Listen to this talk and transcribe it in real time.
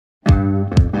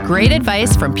Great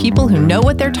advice from people who know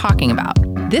what they're talking about.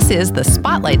 This is the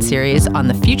Spotlight series on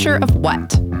the future of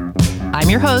what? I'm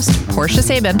your host, Portia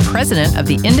Sabin, president of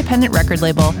the independent record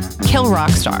label Kill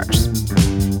Rock Stars.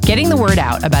 Getting the word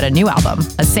out about a new album,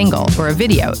 a single, or a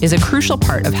video is a crucial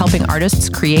part of helping artists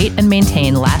create and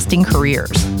maintain lasting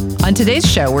careers. On today's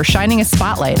show, we're shining a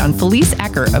spotlight on Felice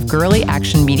Ecker of Girlie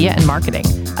Action Media and Marketing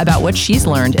about what she's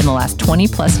learned in the last 20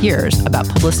 plus years about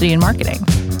publicity and marketing.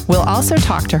 We'll also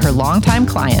talk to her longtime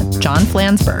client, John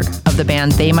Flansburgh, of the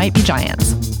band They Might Be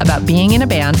Giants, about being in a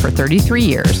band for 33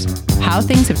 years, how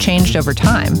things have changed over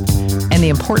time, and the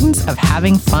importance of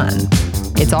having fun.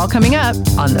 It's all coming up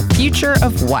on The Future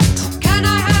of What? Can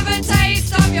I have a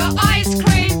taste of your ice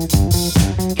cream?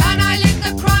 Can I lick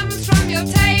the crumbs from your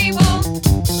table?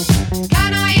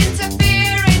 Can I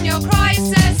interfere in your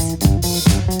crisis?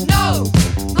 No,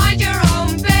 mind your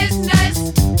own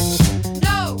business.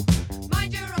 No,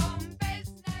 mind your own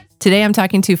business. Today I'm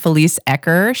talking to Felice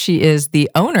Ecker. She is the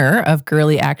owner of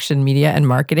Girlie Action Media and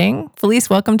Marketing. Felice,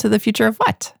 welcome to The Future of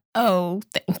What? Oh,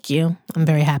 thank you. I'm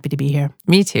very happy to be here.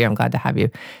 Me too. I'm glad to have you.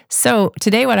 So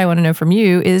today what I want to know from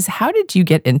you is how did you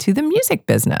get into the music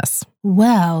business?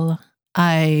 Well,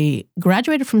 I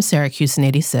graduated from Syracuse in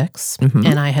 86,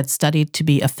 and I had studied to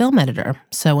be a film editor.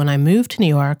 So when I moved to New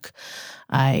York,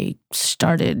 I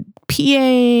started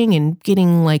PAing and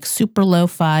getting like super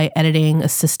lo-fi editing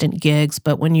assistant gigs.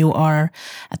 But when you are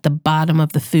at the bottom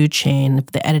of the food chain of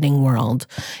the editing world,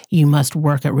 you must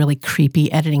work at really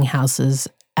creepy editing houses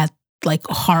at like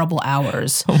horrible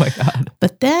hours. Oh my God.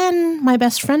 But then my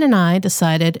best friend and I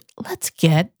decided, let's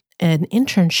get an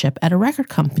internship at a record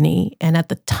company. And at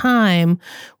the time,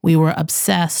 we were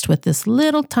obsessed with this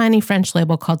little tiny French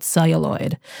label called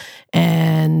Celluloid.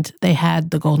 And they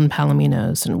had the Golden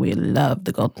Palominos, and we loved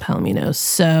the Golden Palominos.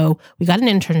 So we got an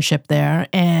internship there,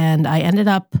 and I ended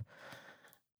up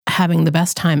having the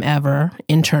best time ever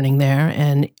interning there.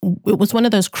 And it was one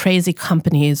of those crazy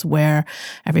companies where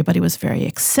everybody was very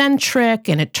eccentric,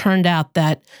 and it turned out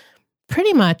that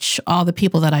pretty much all the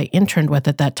people that I interned with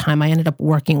at that time, I ended up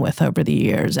working with over the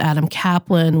years. Adam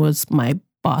Kaplan was my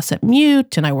boss at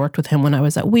Mute, and I worked with him when I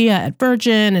was at WEA at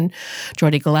Virgin, and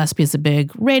Jordy Gillespie is a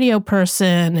big radio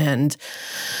person, and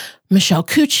Michelle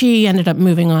Cucci ended up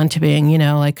moving on to being,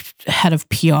 like head of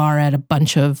PR at a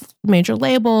bunch of major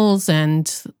labels,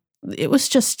 and it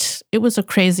was a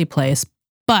crazy place,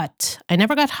 but I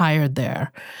never got hired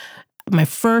there. My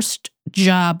first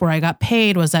job where I got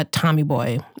paid was at Tommy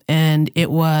Boy. And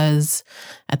it was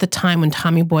at the time when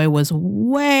Tommy Boy was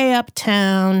way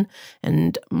uptown,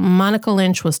 and Monica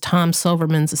Lynch was Tom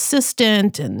Silverman's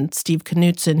assistant, and Steve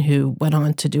Knutson, who went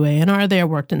on to do A&R there,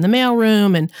 worked in the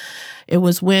mailroom. And it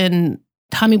was when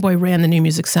Tommy Boy ran the New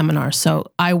Music Seminar. So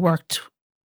I worked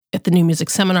at the New Music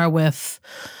Seminar with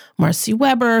Marcy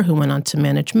Weber, who went on to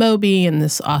manage Moby, and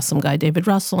this awesome guy, David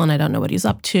Russell, and I don't know what he's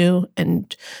up to,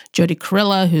 and Jody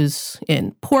Carilla, who's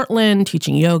in Portland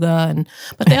teaching yoga,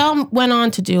 but they all went on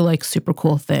to do like super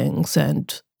cool things,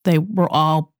 and they were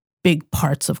all big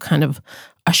parts of kind of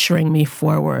ushering me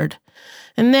forward.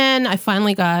 And then I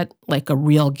finally got like a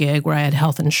real gig where I had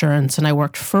health insurance, and I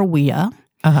worked for WEA.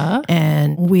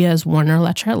 And WEA's Warner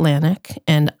Electric Atlantic.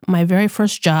 And my very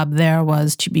first job there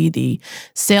was to be the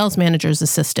sales manager's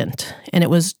assistant. And it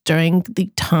was during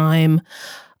the time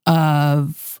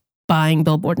of buying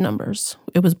billboard numbers.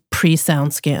 It was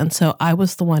pre-SoundScan. So I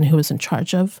was the one who was in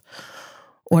charge of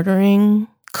ordering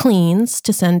cleans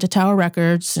to send to Tower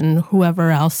Records and whoever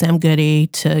else, Sam Goody,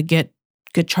 to get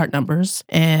good chart numbers.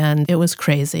 And it was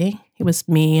crazy. It was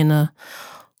me and a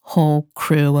whole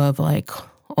crew of like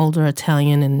older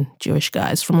Italian and Jewish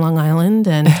guys from Long Island.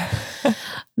 And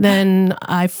then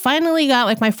I finally got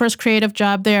like my first creative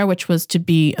job there, which was to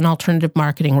be an alternative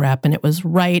marketing rep. And it was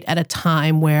right at a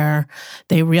time where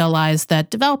they realized that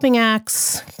developing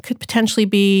acts could potentially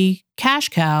be cash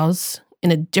cows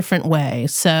in a different way.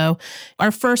 So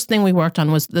our first thing we worked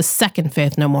on was the second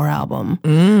Faith No More album.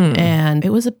 And it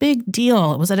was a big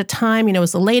deal. It was at a time, it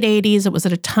was the late 80s. It was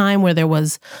at a time where there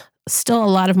was still a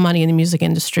lot of money in the music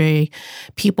industry.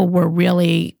 People were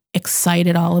really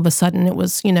excited all of a sudden. It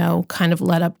was, kind of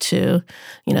led up to,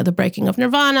 the breaking of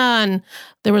Nirvana. And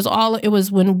it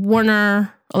was when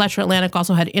Warner Electric Atlantic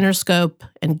also had Interscope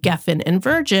and Geffen and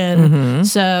Virgin.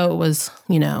 So it was,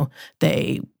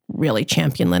 they really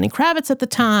championed Lenny Kravitz at the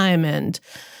time. And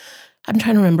I'm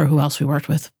trying to remember who else we worked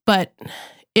with. But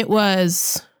it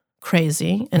was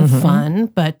crazy and fun,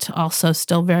 but also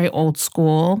still very old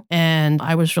school. And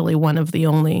I was really one of the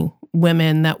only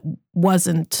women that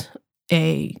wasn't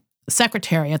a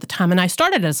secretary at the time. And I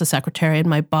started as a secretary, and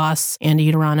my boss,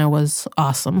 Andy Uterano, was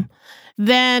awesome.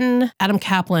 Then Adam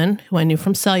Kaplan, who I knew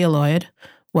from Celluloid,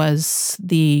 was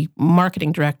the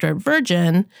marketing director at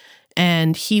Virgin,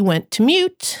 and he went to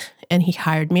Mute, and he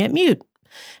hired me at Mute.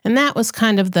 And that was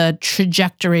kind of the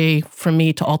trajectory for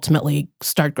me to ultimately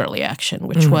start Girlie Action,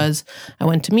 which was I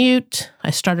went to Mute,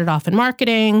 I started off in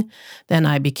marketing, then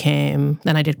I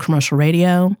did commercial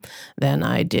radio, then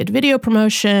I did video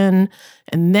promotion,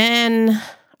 and then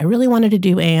I really wanted to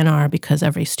do A&R because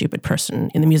every stupid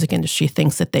person in the music industry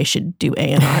thinks that they should do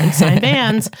A&R and sign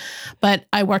bands. But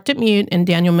I worked at Mute, and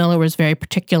Daniel Miller was very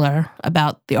particular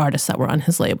about the artists that were on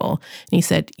his label. And he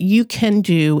said, you can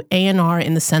do A&R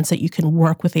in the sense that you can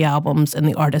work with the albums and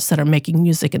the artists that are making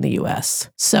music in the U.S.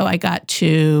 So I got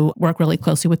to work really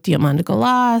closely with Diamanda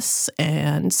Galas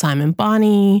and Simon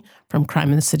Bonney from Crime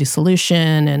in the City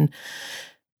Solution. And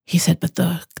he said, but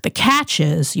the catch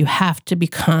is you have to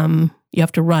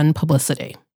run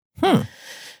publicity. And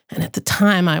at the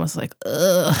time, I was like,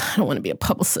 I don't want to be a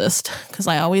publicist because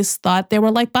I always thought they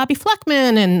were like Bobby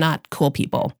Fleckman and not cool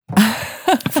people.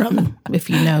 From, if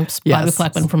you know, Bobby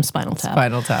Fleckman from Spinal Tap.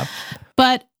 Spinal Tap.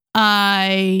 But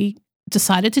I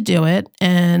decided to do it,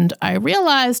 and I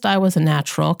realized I was a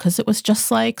natural because it was just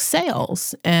like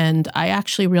sales. And I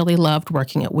actually really loved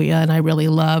working at WEA, and I really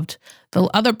loved the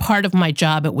other part of my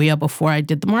job at WEA before I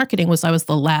did the marketing was I was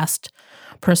the last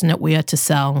person at WEA to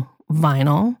sell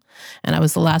vinyl, and I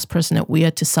was the last person at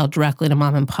WEA to sell directly to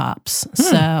mom and pops.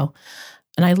 So,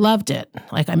 and I loved it.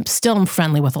 Like I'm still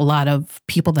friendly with a lot of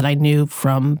people that I knew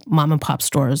from mom and pop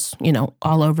stores, you know,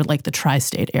 all over like the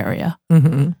tri-state area.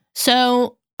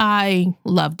 So I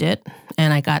loved it,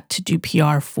 and I got to do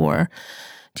PR for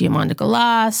Diamanda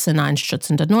Galas and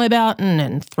Einstürzen der Neubauten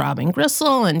and Throbbing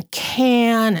Gristle and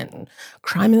Can and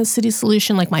Crime in the City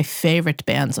Solution, like my favorite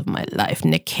bands of my life,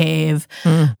 Nick Cave.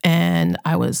 And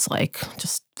I was like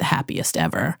just the happiest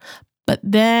ever. But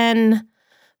then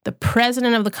the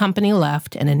president of the company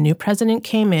left and a new president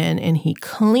came in and he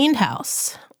cleaned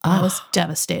house. I was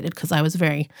devastated because I was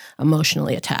very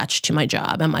emotionally attached to my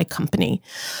job and my company.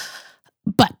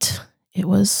 But it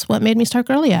was what made me start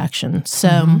Girlie Action.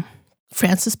 So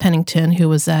Frances Pennington, who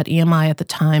was at EMI at the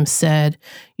time, said,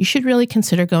 you should really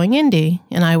consider going indie.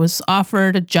 And I was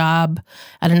offered a job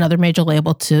at another major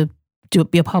label to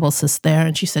be a publicist there.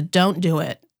 And she said, don't do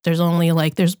it.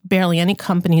 There's barely any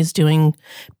companies doing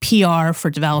PR for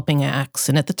developing acts.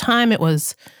 And at the time it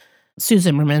was Sue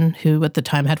Zimmerman, who at the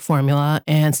time had Formula,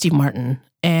 and Steve Martin.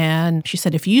 And she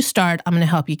said, if you start, I'm going to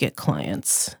help you get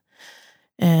clients.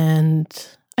 And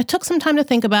I took some time to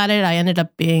think about it. I ended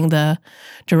up being the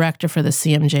director for the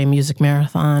CMJ Music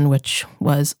Marathon, which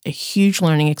was a huge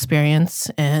learning experience,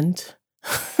 and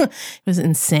it was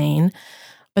insane.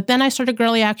 But then I started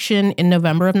Girlie Action in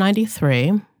November of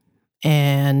 93,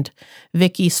 and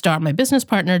Vicky Starr, my business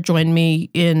partner, joined me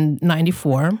in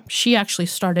 94. She actually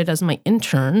started as my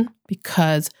intern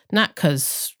not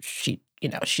because she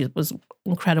was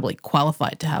incredibly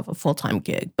qualified to have a full-time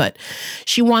gig, but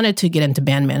she wanted to get into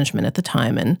band management at the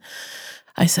time. And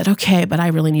I said, okay, but I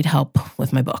really need help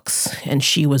with my books. And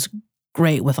she was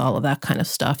great with all of that kind of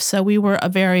stuff. So we were a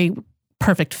very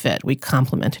perfect fit. We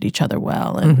complemented each other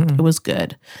well, and it was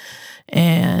good.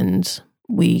 And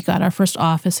we got our first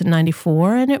office in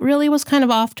 94, and it really was kind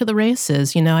of off to the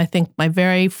races. You know, I think my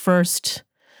very first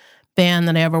band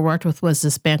that I ever worked with was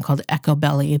this band called Echo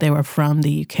Belly. They were from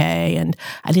the UK, and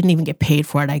I didn't even get paid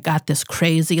for it. I got this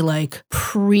crazy, like,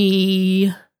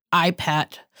 pre-iPad.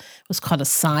 It was called a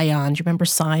Scion. Do you remember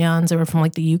Scions? They were from,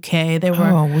 like, the UK. They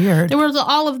were weird. There was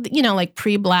all of, like,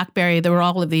 pre-BlackBerry. There were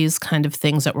all of these kind of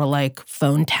things that were like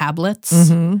phone tablets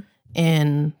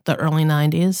in the early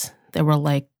 90s. They were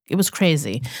like, it was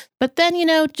crazy. But then,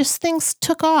 just things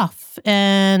took off,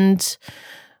 and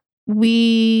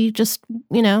we just,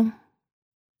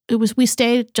 we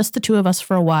stayed just the two of us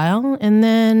for a while. And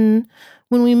then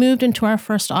when we moved into our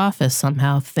first office,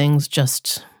 somehow things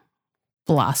just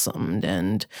blossomed,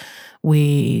 and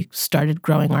we started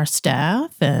growing our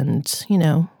staff, and,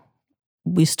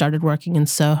 we started working in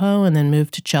Soho and then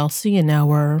moved to Chelsea, and now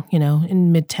we're,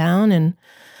 in Midtown, and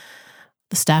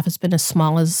the staff has been as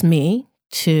small as me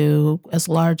to as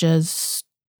large as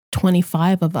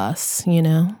 25 of us,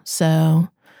 So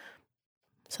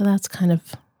that's kind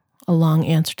of a long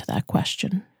answer to that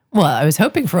question. Well, I was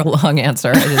hoping for a long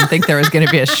answer. I didn't think there was going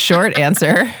to be a short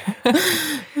answer.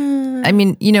 I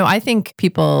mean, I think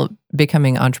people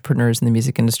becoming entrepreneurs in the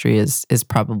music industry is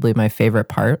probably my favorite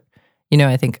part.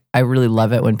 I think I really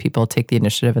love it when people take the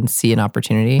initiative and see an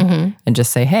opportunity and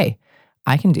just say, hey,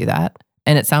 I can do that.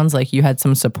 And it sounds like you had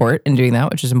some support in doing that,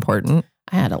 which is important.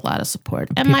 I had a lot of support.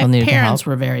 And my parents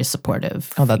were very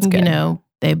supportive. Oh, that's good.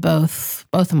 both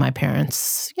of my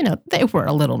parents, they were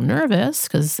a little nervous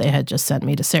because they had just sent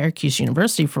me to Syracuse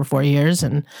University for 4 years.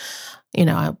 And,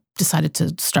 I decided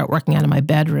to start working out of my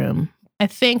bedroom. I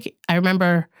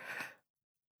remember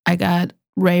I got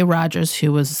Ray Rogers,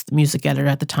 who was the music editor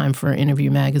at the time for Interview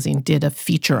Magazine, did a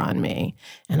feature on me.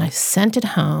 And I sent it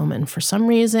home. And for some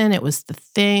reason, it was the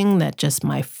thing that just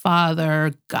my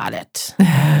father got it.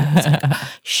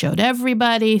 Showed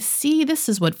everybody, see, this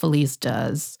is what Felice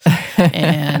does.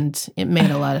 And it made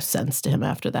a lot of sense to him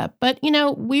after that. But,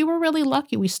 we were really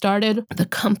lucky. We started the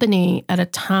company at a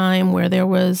time where there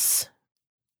was,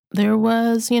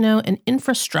 an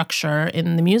infrastructure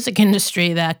in the music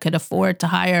industry that could afford to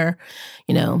hire,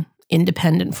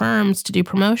 independent firms to do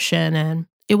promotion. And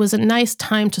it was a nice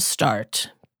time to start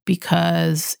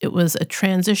because it was a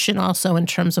transition also in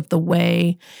terms of the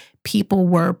way people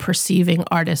were perceiving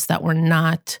artists that were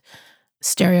not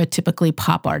stereotypically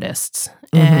pop artists.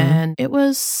 Mm-hmm. And it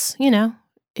was,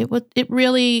 it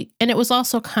really, and it was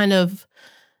also kind of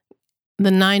the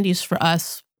 90s for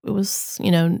us. It was,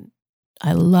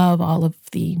 I love all of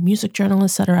the music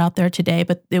journalists that are out there today,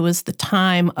 but it was the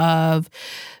time of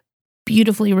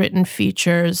beautifully written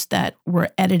features that were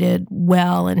edited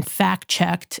well and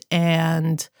fact-checked,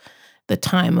 and the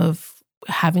time of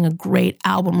having a great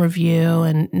album review.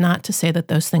 And not to say that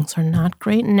those things are not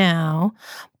great now,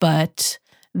 but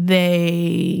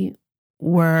they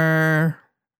were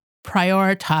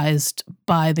prioritized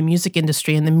by the music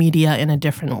industry and the media in a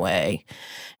different way,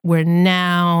 where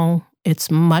now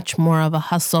it's much more of a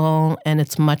hustle, and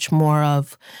it's much more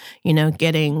of,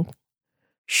 getting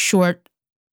short,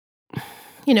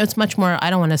 it's much more, I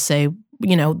don't want to say,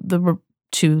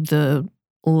 to the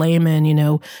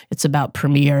layman, it's about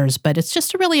premieres, but it's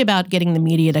just really about getting the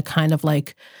media to kind of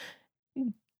like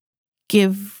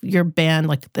give your band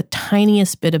like the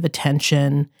tiniest bit of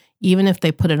attention, even if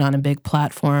they put it on a big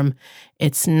platform.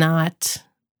 It's not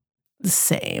the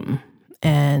same.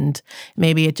 And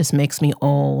maybe it just makes me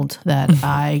old that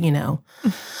I,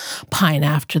 pine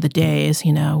after the days,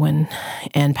 when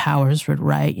Ann Powers would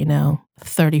write,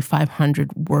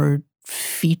 3,500 word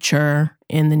feature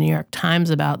in the New York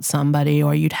Times about somebody,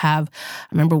 or I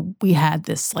remember we had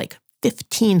this like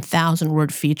 15,000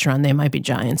 word feature on They Might Be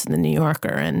Giants in the New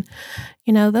Yorker. And,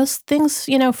 those things,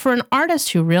 for an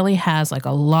artist who really has like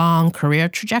a long career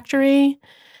trajectory,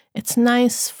 it's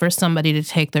nice for somebody to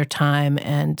take their time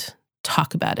and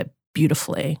talk about it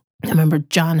beautifully. I remember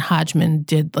John Hodgman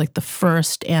did like the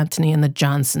first Anthony and the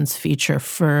Johnsons feature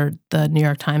for the New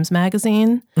York Times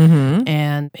Magazine. Mm-hmm.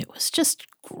 And it was just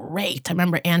great. I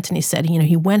remember Anthony said,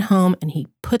 he went home and he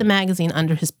put the magazine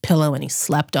under his pillow and he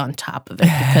slept on top of it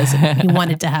because he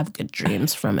wanted to have good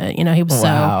dreams from it. He was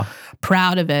so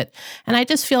proud of it. And I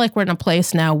just feel like we're in a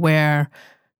place now where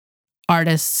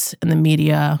artists and the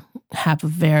media have a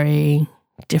very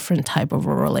different type of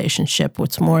a relationship.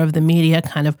 It's more of the media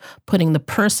kind of putting the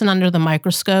person under the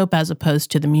microscope as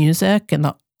opposed to the music and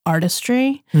the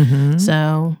artistry. Mm-hmm.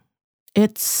 So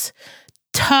it's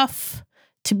tough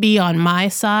to be on my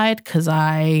side because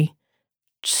I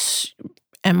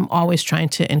am always trying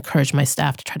to encourage my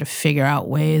staff to try to figure out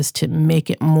ways to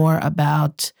make it more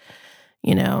about,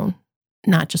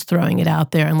 not just throwing it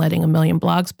out there and letting a million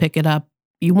blogs pick it up.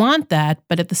 You want that,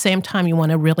 but at the same time, you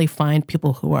want to really find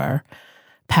people who are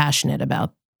passionate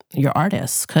about your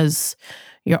artists, because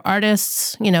your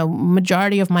artists,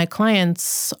 majority of my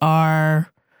clients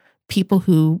are people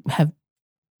who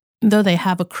though they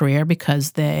have a career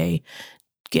because they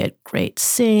get great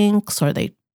syncs or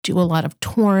they do a lot of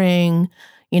touring,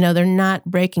 they're not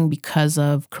breaking because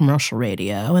of commercial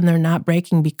radio, and they're not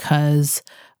breaking because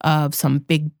of some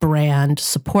big brand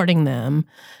supporting them.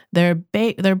 They're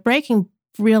breaking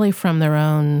really from their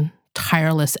own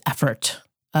tireless effort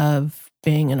of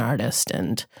being an artist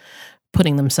and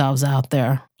putting themselves out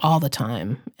there all the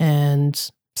time.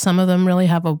 And some of them really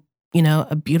have a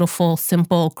beautiful,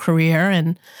 simple career,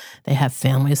 and they have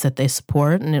families that they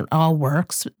support, and it all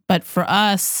works. But for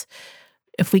us,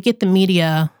 if we get the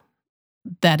media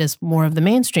that is more of the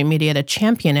mainstream media to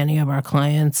champion any of our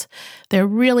clients, they're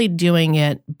really doing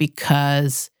it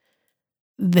because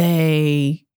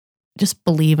they just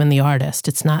believe in the artist.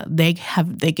 It's not,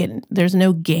 there's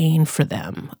no gain for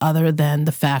them other than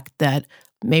the fact that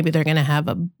maybe they're going to have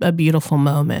a beautiful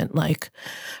moment. Like,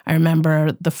 I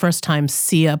remember the first time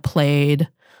Sia played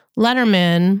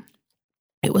Letterman,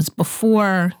 it was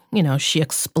before, she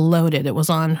exploded. It was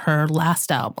on her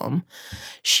last album.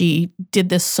 She did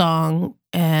this song,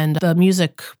 and the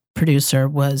music producer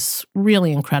was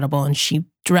really incredible, and she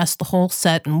dressed the whole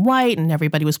set in white, and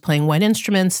everybody was playing white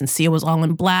instruments, and Sia was all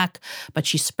in black, but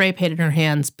she spray painted her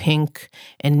hands pink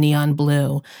and neon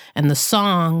blue. And the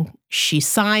song she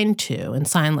signed to in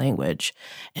sign language.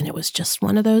 And it was just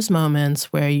one of those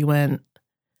moments where you went,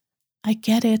 I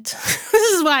get it. This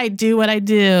is why I do what I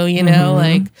do, you know?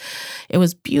 Like, it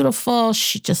was beautiful.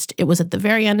 It was at the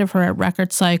very end of her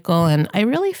record cycle, and I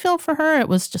really feel for her. It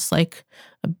was just like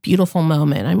a beautiful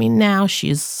moment. I mean, now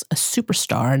she's a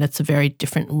superstar, and it's a very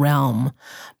different realm.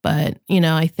 But, you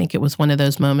know, I think it was one of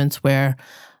those moments where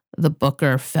the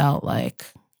booker felt like,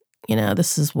 you know,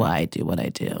 this is why I do what I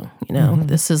do. You know,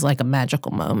 this is like a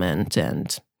magical moment.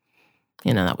 And,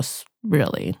 you know, that was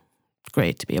really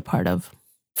great to be a part of.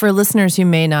 For listeners who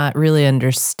may not really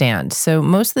understand, so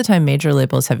most of the time major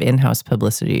labels have in-house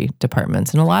publicity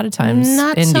departments, and a lot of times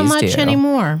not indies so much do.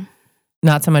 anymore.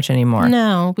 Not so much anymore.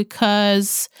 No,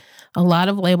 because a lot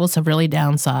of labels have really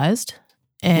downsized,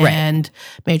 and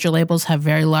major labels have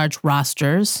very large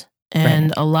rosters,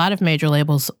 and a lot of major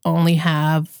labels only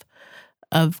have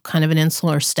kind of an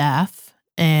insular staff,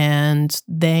 and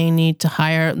they need to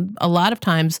hire. A lot of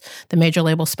times, the major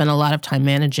labels spend a lot of time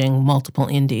managing multiple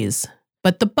indies.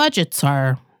 But the budgets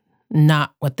are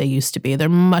not what they used to be. They're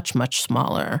much, much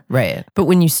smaller. Right. But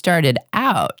when you started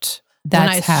out,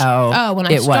 that's how when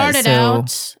I started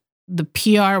out, the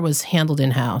PR was handled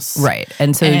in-house. Right.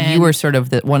 And so you were sort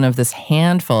of one of this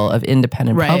handful of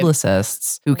independent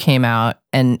publicists who came out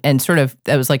and sort of,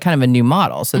 that was like kind of a new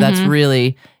model. So that's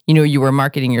really, you know, you were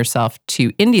marketing yourself to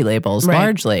indie labels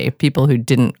largely, people who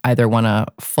didn't either want a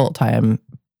full-time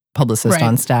publicist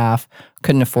on staff,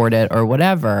 couldn't afford it or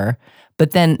whatever.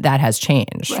 But then that has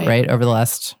changed, right? Over the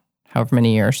last however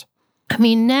many years. I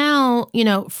mean, now, you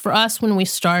know, for us when we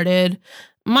started,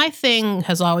 my thing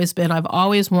has always been, I've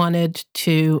always wanted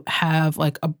to have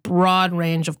like a broad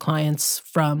range of clients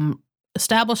from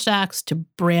established acts to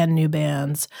brand new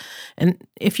bands. And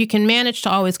if you can manage to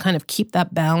always kind of keep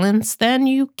that balance, then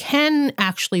you can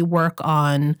actually work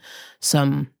on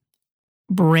some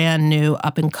brand new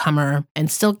up-and-comer and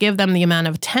still give them the amount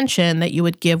of attention that you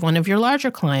would give one of your larger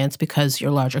clients, because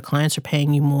your larger clients are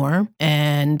paying you more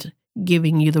and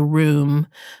giving you the room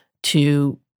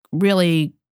to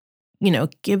really, you know,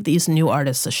 give these new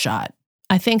artists a shot.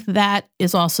 I think that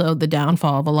is also the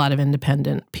downfall of a lot of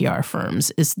independent PR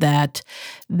firms, is that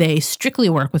they strictly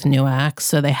work with new acts,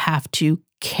 so they have to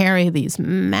carry these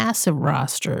massive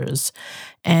rosters,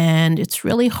 and it's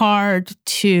really hard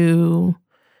to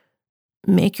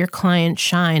make your client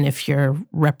shine if you're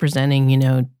representing, you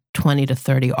know, 20 to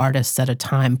 30 artists at a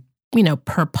time, you know,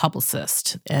 per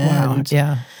publicist. And,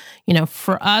 you know,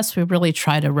 for us, we really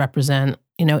try to represent,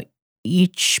 you know,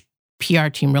 each PR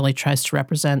team really tries to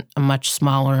represent a much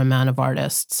smaller amount of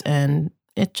artists. And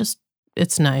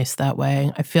it's nice that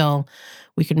way. I feel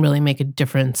we can really make a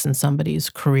difference in somebody's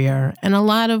career. And a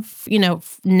lot of, you know,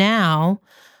 now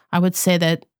I would say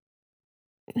that,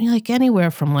 like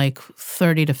anywhere from like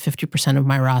 30 to 50% of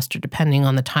my roster, depending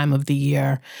on the time of the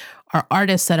year, are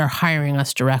artists that are hiring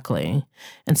us directly.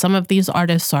 And some of these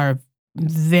artists are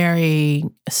very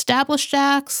established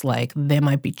acts, like they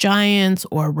might be Giants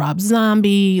or Rob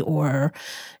Zombie or,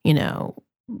 you know,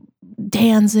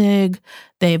 Danzig.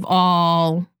 They've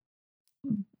all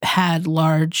had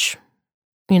large,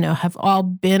 you know, have all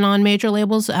been on major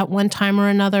labels at one time or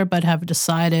another, but have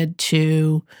decided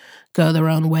to go their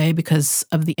own way because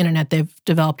of the internet. They've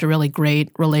developed a really great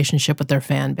relationship with their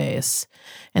fan base,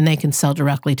 and they can sell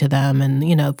directly to them. And,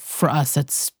 you know, for us,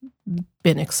 it's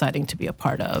been exciting to be a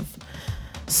part of.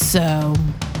 So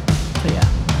yeah.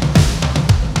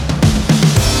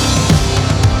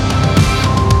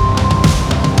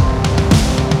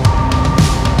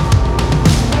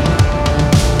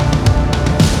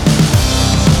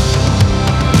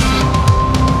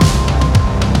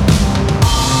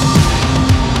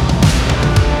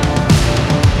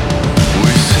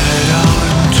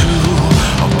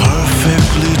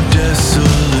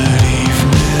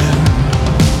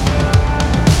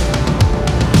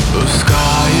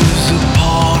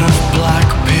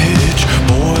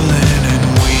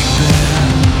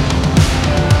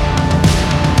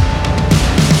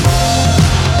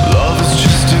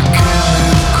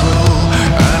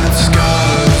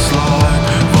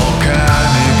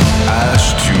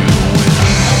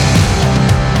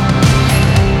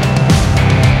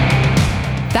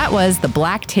 Was The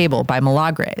Black Table by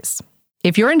Milagres.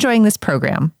 If you're enjoying this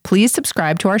program, please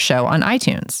subscribe to our show on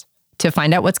iTunes. To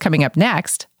find out what's coming up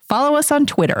next, follow us on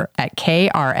Twitter at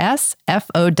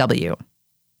KRSFOW.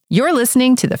 You're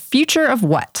listening to The Future of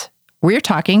What? We're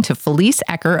talking to Felice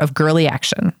Ecker of Girlie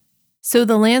Action. So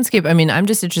the landscape, I mean, I'm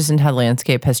just interested in how the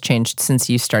landscape has changed since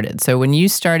you started. So when you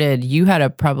started, you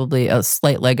had probably a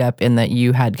slight leg up in that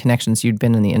you had connections. You'd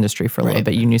been in the industry for a little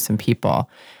bit. You knew some people.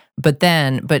 But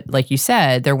like you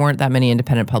said, there weren't that many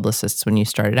independent publicists when you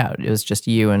started out. It was just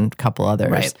you and a couple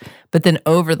others. Right. But then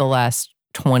over the last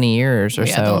 20 years or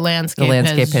so, the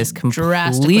landscape has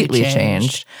completely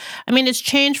changed. I mean, it's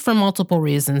changed for multiple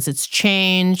reasons. It's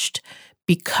changed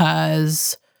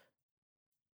because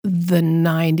the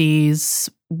 90s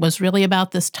was really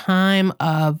about this time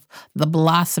of the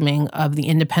blossoming of the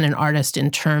independent artist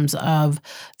in terms of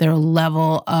their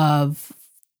level of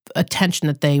attention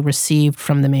that they received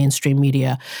from the mainstream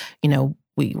media.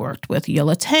 We worked with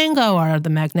Yola Tango or the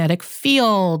Magnetic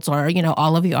Fields or,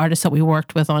 all of the artists that we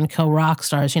worked with on Kill Rock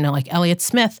Stars, like Elliott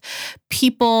Smith.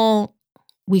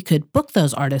 We could book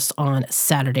those artists on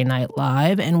Saturday Night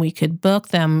Live, and we could book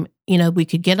them, we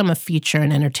could get them a feature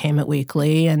in Entertainment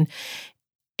Weekly, and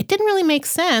it didn't really make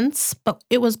sense, but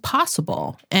it was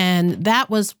possible. And that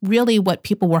was really what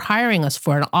people were hiring us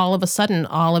for. And all of a sudden,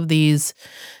 all of these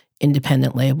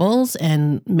independent labels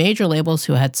and major labels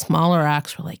who had smaller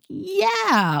acts were like,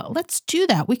 yeah, let's do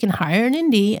that. We can hire an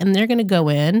indie, and they're going to go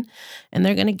in and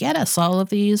they're going to get us all of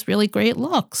these really great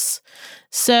looks.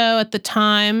 So at the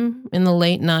time, in the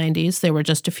late 90s, there were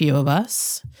just a few of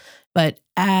us. But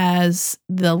as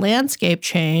the landscape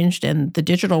changed and the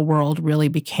digital world really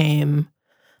became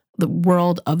the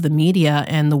world of the media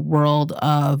and the world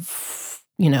of,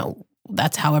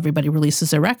 that's how everybody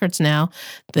releases their records now.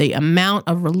 The amount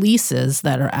of releases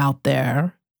that are out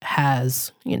there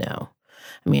has,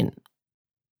 I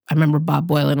remember Bob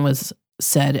Boylan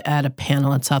said at a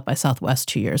panel at South by Southwest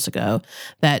 2 years ago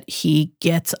that he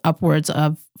gets upwards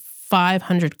of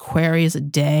 500 queries a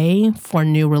day for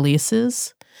new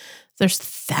releases. There's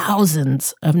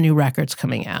thousands of new records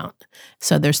coming out.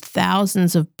 So there's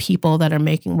thousands of people that are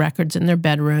making records in their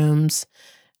bedrooms.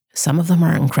 Some of them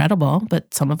are incredible,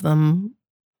 but some of them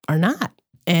are not.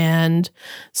 And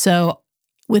so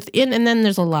and then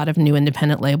there's a lot of new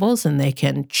independent labels, and they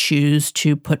can choose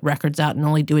to put records out and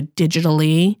only do it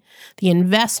digitally. The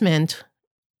investment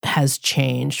has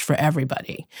changed for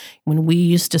everybody. When we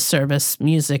used to service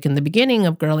music in the beginning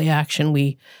of Girlie Action,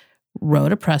 we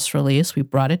wrote a press release, we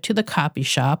brought it to the copy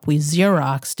shop, we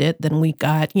Xeroxed it, then we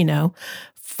got,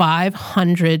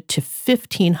 500 to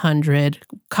 1,500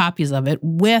 copies of it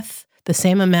with the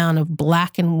same amount of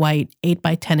black and white 8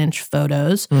 by 10 inch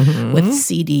photos with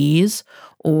CDs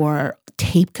or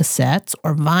tape cassettes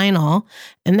or vinyl.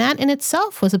 And that in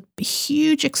itself was a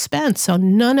huge expense. So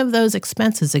none of those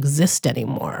expenses exist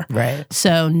anymore. Right.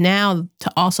 So now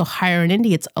to also hire an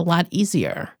indie, it's a lot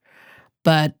easier.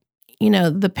 But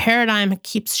the paradigm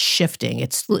keeps shifting.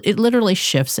 It literally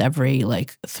shifts every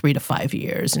 3 to 5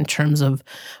 years in terms of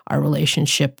our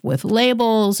relationship with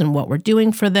labels and what we're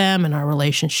doing for them and our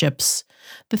relationships.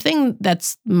 The thing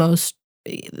that's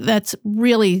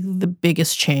really the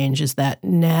biggest change is that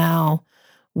now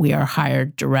we are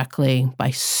hired directly by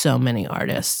so many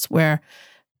artists, where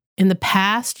in the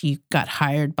past you got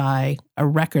hired by a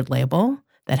record label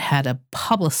that had a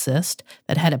publicist,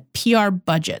 that had a PR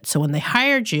budget. So when they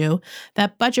hired you,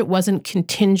 that budget wasn't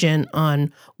contingent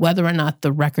on whether or not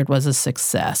the record was a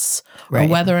success or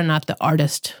whether or not the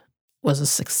artist was a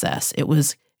success. It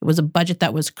was a budget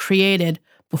that was created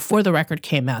before the record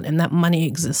came out, and that money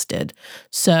existed.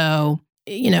 So,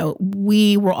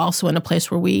 we were also in a place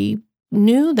where we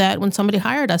knew that when somebody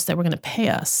hired us, they were going to pay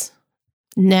us.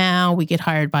 Now we get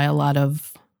hired by a lot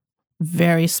of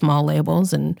very small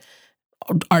labels and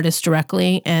artists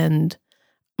directly. And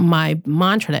my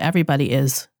mantra to everybody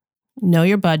is know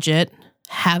your budget,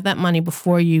 have that money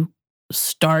before you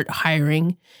start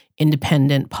hiring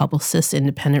independent publicists,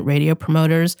 independent radio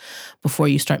promoters, before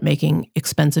you start making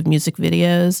expensive music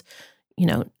videos.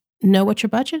 Know what your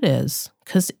budget is.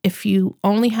 Because if you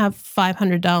only have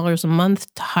 $500 a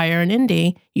month to hire an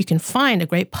indie, you can find a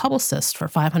great publicist for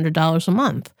 $500 a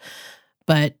month.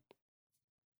 But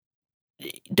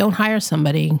don't hire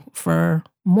somebody for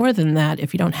more than that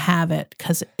if you don't have it,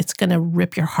 because it's going to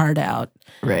rip your heart out.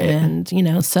 Right. And,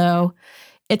 so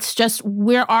it's just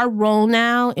our role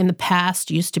now in the past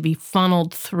used to be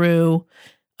funneled through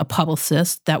a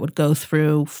publicist that would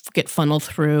get funneled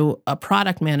through a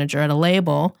product manager at a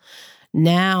label.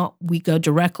 Now we go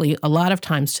directly a lot of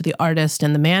times to the artist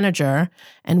and the manager,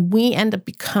 and we end up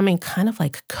becoming kind of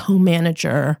like a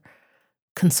co-manager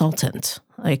consultant.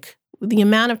 The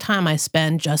amount of time I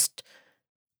spend just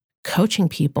coaching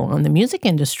people in the music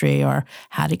industry, or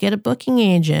how to get a booking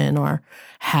agent, or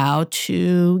how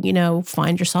to,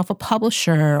 find yourself a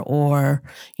publisher, or,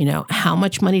 how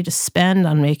much money to spend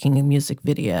on making a music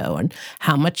video, and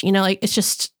how much, it's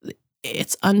just,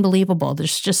 it's unbelievable.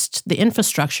 There's just, the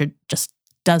infrastructure just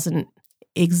doesn't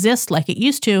exist like it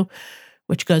used to,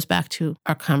 which goes back to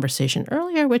our conversation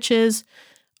earlier, which is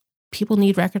people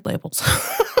need record labels.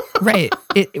 Right.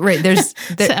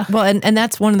 Well, and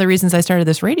that's one of the reasons I started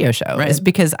this radio show, is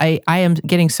because I am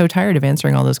getting so tired of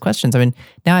answering all those questions. I mean,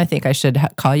 now I think I should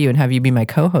call you and have you be my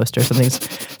co-host or something.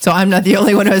 So I'm not the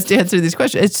only one who has to answer these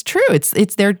questions. It's true.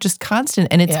 They're just constant.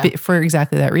 And it's for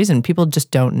exactly that reason. People just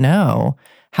don't know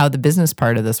how the business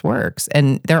part of this works.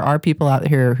 And there are people out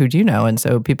here who do know. And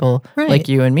so people like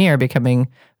you and me are becoming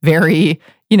very,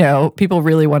 people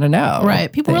really want to know.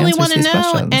 Right. People really want to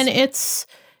know. Questions.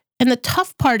 And the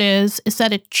tough part is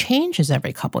that it changes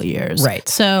every couple of years. Right.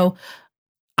 So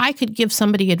I could give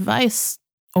somebody advice,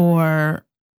 or,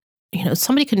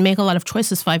 somebody could make a lot of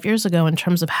choices 5 years ago in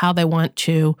terms of how they want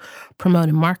to promote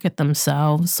and market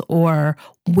themselves, or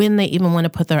when they even want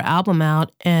to put their album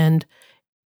out. And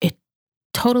it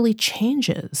totally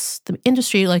changes. The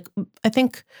industry, I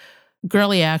think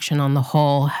Girlie Action on the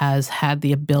whole has had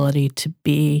the ability to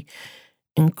be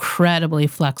incredibly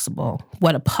flexible.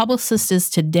 What a publicist is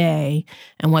today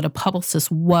and what a publicist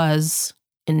was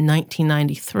in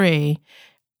 1993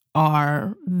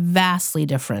 are vastly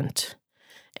different.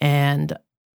 And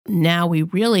now we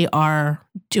really are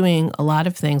doing a lot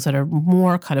of things that are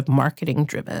more kind of marketing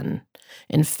driven.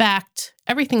 In fact,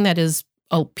 everything that is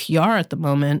PR at the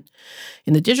moment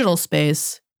in the digital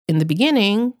space in the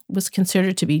beginning was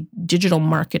considered to be digital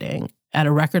marketing at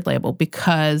a record label,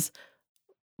 because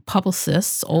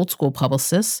publicists, old school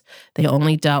publicists, they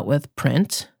only dealt with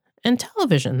print and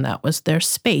television. That was their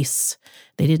space.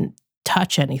 They didn't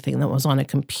touch anything that was on a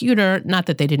computer. Not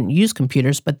that they didn't use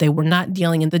computers, but they were not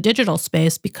dealing in the digital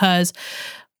space, because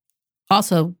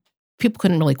also people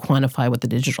couldn't really quantify what the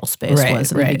digital space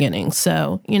was in the beginning.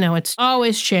 So, it's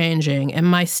always changing. And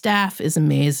my staff is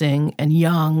amazing and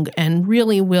young and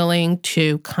really willing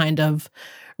to kind of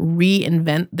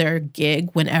reinvent their gig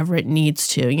whenever it needs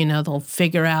to. They'll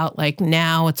figure out,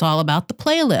 now it's all about the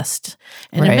playlist.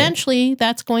 And eventually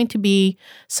that's going to be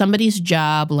somebody's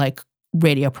job, like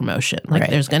radio promotion.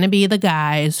 There's going to be the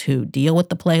guys who deal with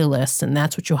the playlists, and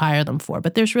that's what you hire them for.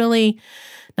 But there's really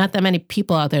not that many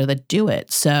people out there that do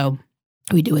it. So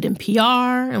we do it in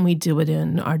PR and we do it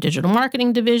in our digital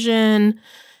marketing division.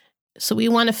 So we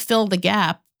want to fill the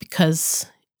gap because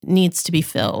it needs to be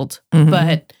filled. Mm-hmm.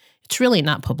 But it's really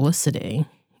not publicity.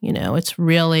 It's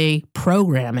really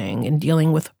programming and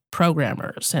dealing with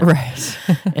programmers. And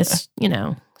it's,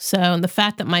 so the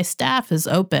fact that my staff is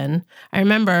open, I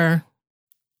remember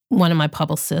one of my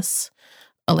publicists,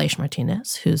 Aleix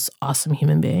Martinez, who's an awesome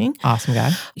human being. Awesome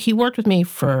guy. He worked with me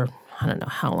for, I don't know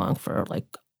how long, for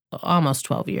almost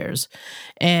 12 years.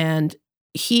 And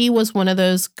he was one of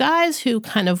those guys who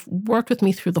kind of worked with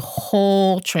me through the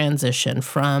whole transition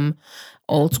from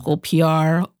old school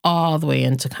PR all the way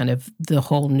into kind of the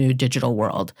whole new digital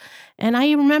world. And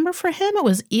I remember for him, it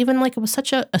was even it was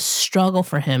such a struggle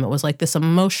for him. It was like this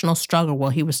emotional struggle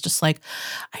where he was just like,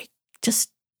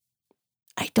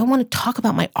 I don't want to talk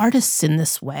about my artists in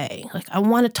this way. I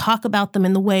want to talk about them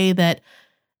in the way that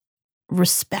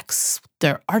respects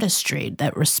their artistry,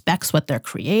 that respects what they're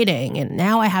creating. And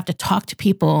now I have to talk to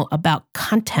people about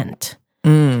content.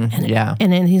 And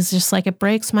then he's just like, it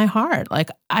breaks my heart.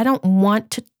 I don't want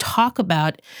to talk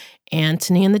about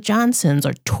Anthony and the Johnsons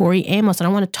or Tori Amos. I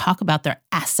don't want to talk about their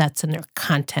assets and their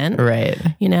content. Right.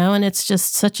 And it's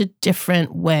just such a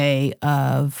different way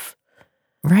of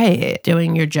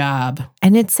doing your job.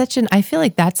 And it's I feel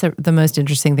like that's the most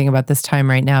interesting thing about this time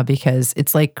right now, because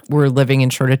it's like we're living in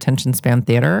short attention span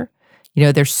theater.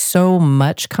 There's so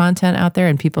much content out there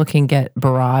and people can get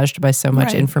barraged by so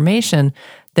much information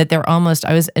that they're almost,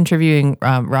 I was interviewing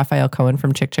Raphael Cohen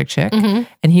from Chick Chick Chick, mm-hmm.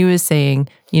 and he was saying,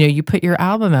 you put your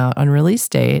album out on release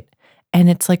date and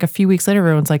it's a few weeks later,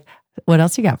 everyone's like, what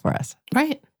else you got for us?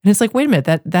 Right. And it's like, wait a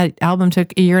minute, that album took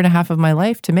 1.5 years of my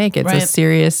life to make. It's a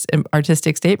serious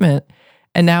artistic statement.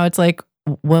 And now it's like,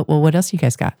 what else you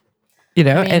guys got?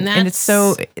 And it's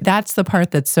so, that's the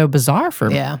part that's so bizarre for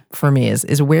me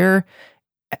is where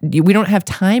we don't have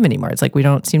time anymore. It's like we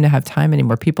don't seem to have time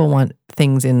anymore. People want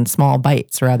things in small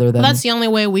bites rather than... Well, that's the only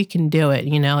way we can do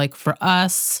it. For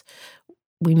us,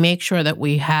 we make sure that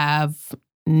we have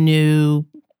new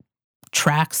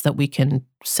tracks that we can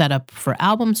set up for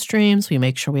album streams. We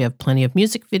make sure we have plenty of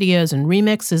music videos and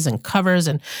remixes and covers.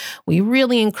 And we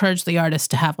really encourage the artists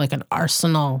to have an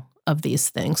arsenal of these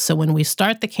things. So when we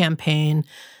start the campaign,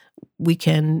 we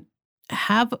can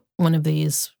have one of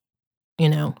these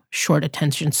short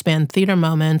attention span theater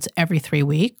moments every 3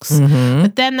 weeks. Mm-hmm.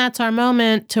 But then that's our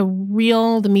moment to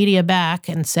reel the media back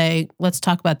and say, let's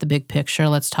talk about the big picture.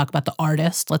 Let's talk about the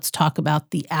artist. Let's talk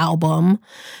about the album.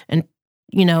 And,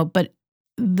 but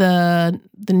the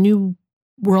new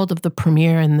world of the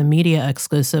premiere and the media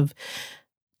exclusive,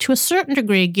 to a certain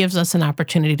degree, gives us an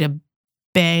opportunity to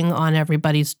bang on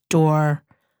everybody's door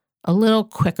a little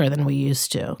quicker than we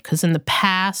used to. Because in the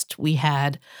past, we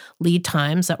had lead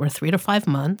times that were 3 to 5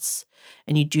 months,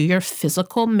 and you do your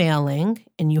physical mailing,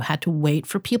 and you had to wait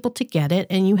for people to get it,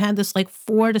 and you had this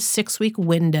 4 to 6 week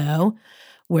window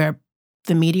where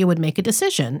the media would make a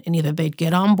decision, and either they'd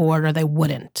get on board or they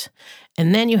wouldn't.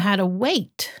 And then you had to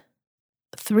wait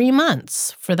 3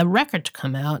 months for the record to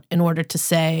come out in order to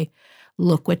say,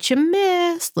 look what you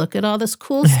missed. Look at all this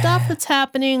cool stuff that's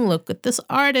happening. Look at this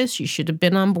artist. You should have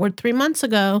been on board 3 months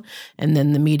ago. And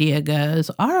then the media goes,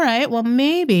 all right, well,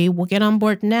 maybe we'll get on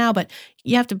board now, but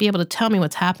you have to be able to tell me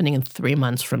what's happening in 3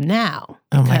 months from now.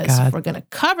 Oh my Because God. if we're going to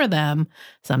cover them,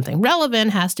 something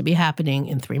relevant has to be happening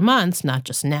in 3 months, not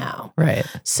just now. Right.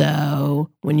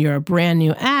 So when you're a brand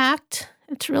new act,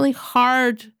 it's really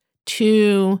hard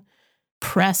to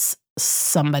press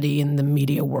somebody in the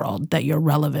media world that you're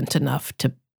relevant enough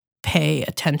to pay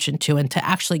attention to and to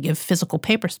actually give physical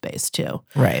paper space to.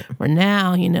 Right. Where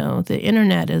now, the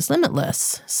internet is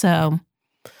limitless. So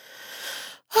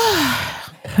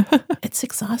it's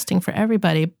exhausting for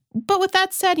everybody. But with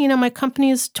that said, my company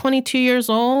is 22 years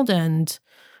old and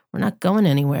we're not going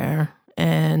anywhere.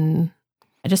 And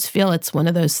I just feel it's one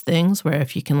of those things where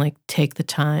if you can take the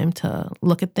time to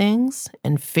look at things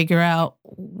and figure out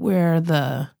where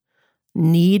the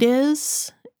need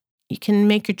is, you can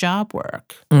make your job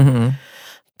work. Mm-hmm.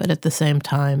 But at the same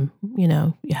time,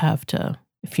 you have to,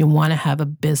 if you want to have a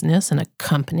business and a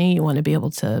company, you want to be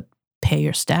able to pay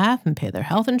your staff and pay their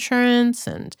health insurance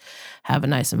and have a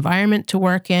nice environment to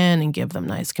work in and give them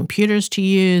nice computers to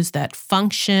use that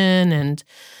function. And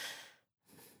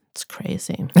it's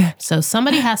crazy. So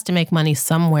somebody has to make money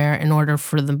somewhere in order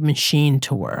for the machine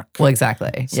to work. Well,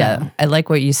 exactly. So- Yeah. I like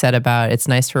what you said about it's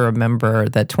nice to remember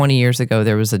that 20 years ago,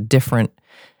 there was a different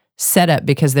setup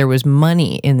because there was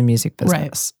money in the music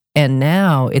business. And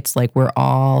now it's we're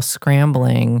all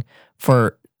scrambling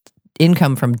for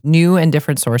income from new and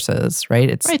different sources, right?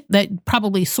 It's Right. That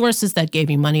probably sources that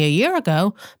gave you money a year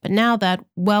ago, but now that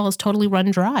well is totally run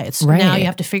dry. It's Right. now you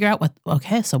have to figure out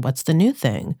so what's the new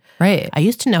thing? right. I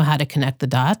used to know how to connect the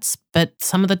dots, but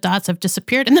some of the dots have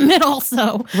disappeared in the middle.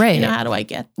 So, Right. how do I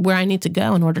get where I need to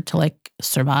go in order to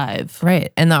survive?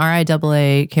 Right. And the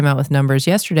RIAA came out with numbers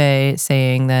yesterday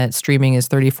saying that streaming is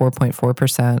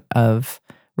 34.4% of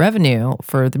revenue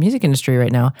for the music industry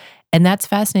right now. And that's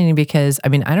fascinating because, I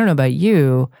don't know about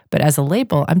you, but as a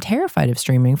label, I'm terrified of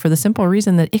streaming for the simple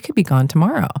reason that it could be gone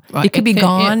tomorrow. Right. It could be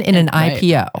gone in an right.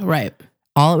 IPO. Right.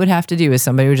 All it would have to do is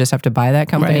somebody would just have to buy that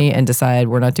company Right. and decide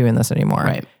we're not doing this anymore.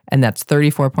 Right. And that's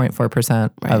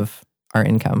 34.4% Right. of our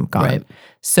income gone. Right.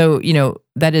 So,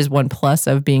 that is one plus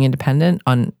of being independent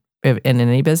in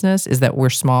any business is that we're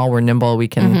small, we're nimble, we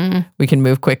can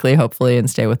move quickly, hopefully, and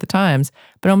stay with the times.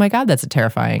 But oh my God, that's a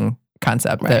terrifying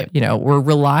concept Right. that, we're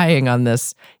relying on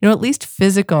this. At least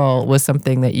physical was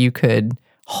something that you could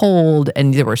hold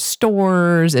and there were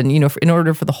stores and, in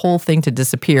order for the whole thing to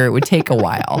disappear, it would take a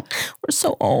while. We're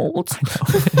so old.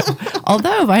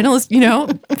 Although vinyl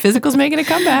is, physical's making a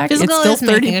comeback. Physical it's is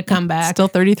making a comeback. Still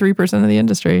 33% of the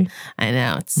industry. I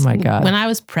know. It's My God. When I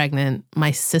was pregnant, my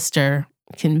sister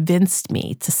convinced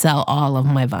me to sell all of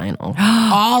my vinyl.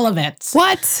 All of it.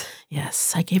 What?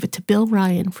 Yes, I gave it to Bill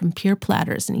Ryan from Pure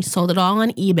Platters, and he sold it all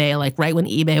on eBay, right when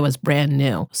eBay was brand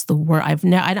new. It's the word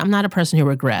I'm not a person who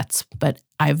regrets, but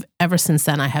ever since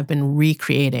then I have been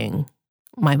recreating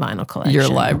my vinyl collection. Your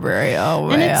library. Oh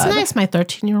man. And it's nice. My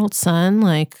 13-year-old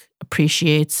son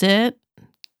appreciates it,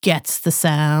 gets the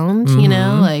sound.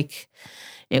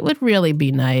 It would really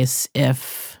be nice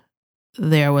if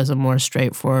there was a more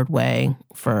straightforward way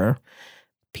for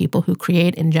people who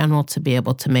create in general to be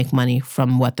able to make money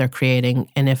from what they're creating.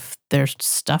 And if their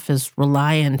stuff is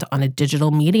reliant on a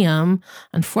digital medium,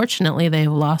 unfortunately,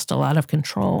 they've lost a lot of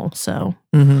control. So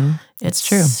it's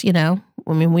true.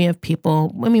 We have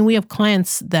we have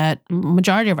clients that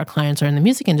majority of our clients are in the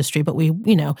music industry, but we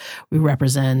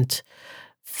represent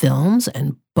films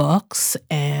and books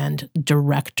and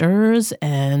directors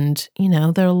and,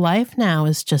 their life now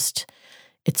is just,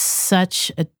 it's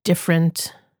such a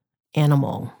different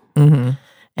animal.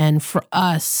 And for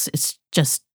us, it's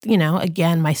just,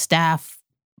 again, my staff,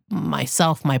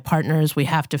 myself, my partners, we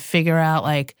have to figure out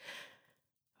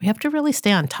we have to really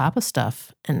stay on top of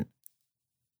stuff. And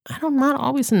I'm not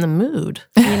always in the mood.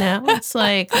 It's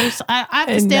like I have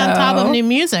to stay on top of new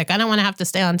music. I don't want to have to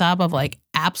stay on top of like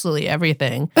absolutely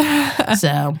everything. But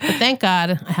thank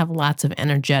God I have lots of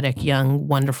energetic, young,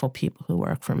 wonderful people who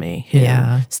work for me who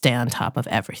stay on top of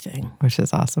everything. Which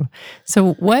is awesome.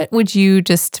 So what would you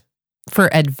just,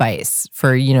 for advice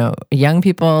for, young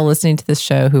people listening to this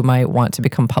show who might want to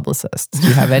become publicists, do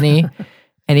you have any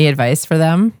advice for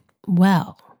them?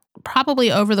 Well,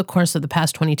 probably over the course of the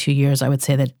past 22 years, I would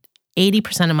say that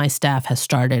 80% of my staff has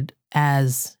started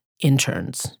as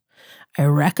interns. I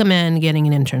recommend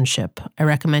getting an internship. I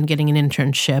recommend getting an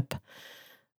internship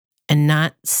and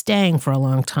not staying for a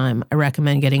long time. I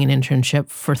recommend getting an internship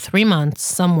for 3 months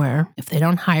somewhere. If they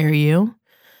don't hire you,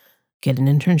 get an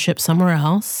internship somewhere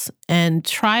else and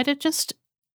try to just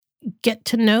get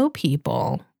to know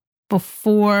people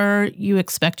before you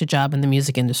expect a job in the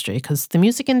music industry. Because the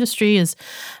music industry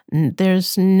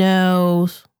there's no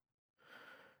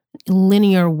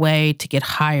linear way to get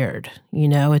hired.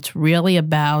 It's really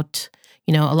about,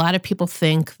 a lot of people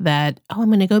think that, I'm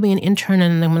going to go be an intern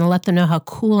and I'm going to let them know how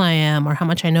cool I am or how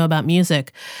much I know about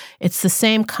music. It's the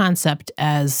same concept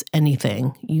as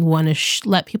anything. You want to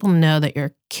let people know that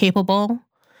you're capable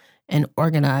and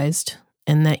organized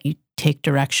and that you take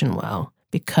direction well.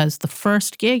 Because the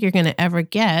first gig you're going to ever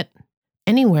get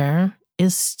anywhere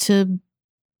is to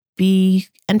be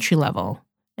entry level.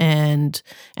 And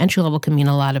entry level can mean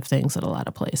a lot of things at a lot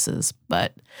of places.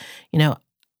 But,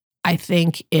 I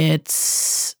think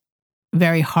it's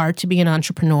very hard to be an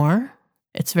entrepreneur.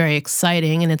 It's very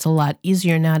exciting, and it's a lot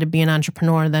easier now to be an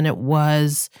entrepreneur than it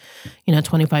was,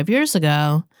 25 years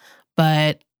ago.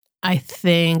 But I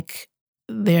think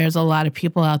there's a lot of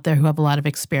people out there who have a lot of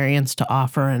experience to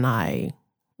offer, and I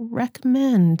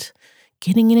recommend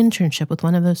getting an internship with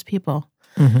one of those people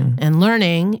and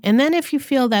learning. And then if you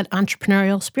feel that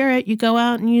entrepreneurial spirit, you go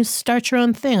out and you start your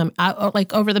own thing.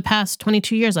 Like over the past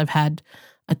 22 years, I've had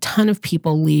a ton of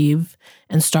people leave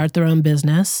and start their own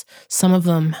business. Some of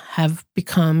them have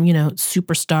become,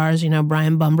 superstars,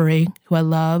 Brian Bumbury, who I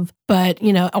love. But,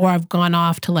 or I've gone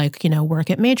off to work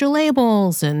at major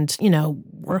labels and,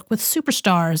 work with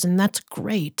superstars, and that's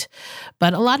great.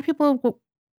 But a lot of people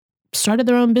started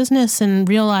their own business and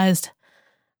realized,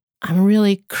 I'm a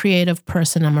really creative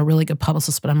person. I'm a really good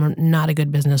publicist, but I'm not a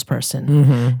good business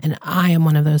person. And I am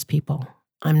one of those people.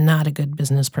 I'm not a good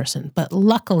business person. But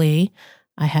luckily,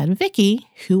 I had Vicky,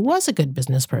 who was a good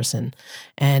business person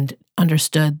and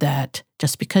understood that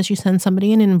just because you send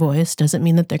somebody an invoice doesn't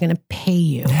mean that they're going to pay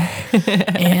you.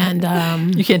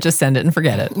 And you can't just send it and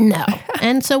forget it. No.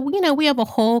 And so, we have a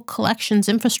whole collections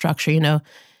infrastructure.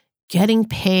 Getting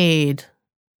paid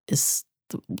is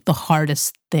the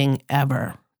hardest thing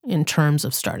ever in terms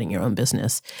of starting your own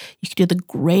business. You could do the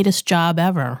greatest job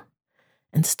ever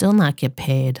and still not get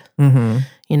paid.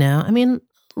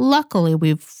 Luckily,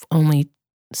 we've only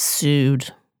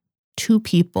sued 2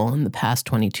 people in the past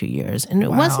 22 years. And it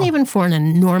wasn't even for an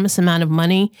enormous amount of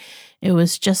money. It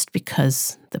was just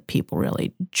because the people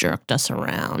really jerked us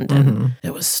around. And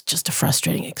it was just a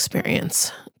frustrating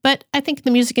experience. But I think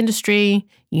the music industry,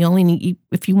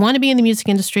 if you want to be in the music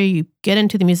industry, you get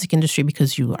into the music industry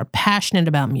because you are passionate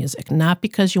about music, not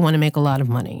because you want to make a lot of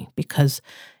money, because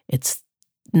it's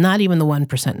not even the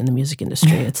 1% in the music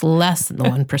industry. It's less than the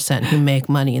 1% who make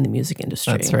money in the music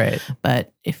industry. That's right.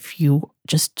 But if you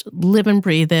just live and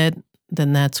breathe it,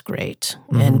 then that's great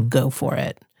and go for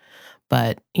it.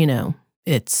 But,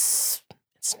 it's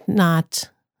not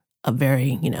a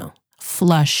very,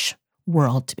 flush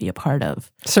world to be a part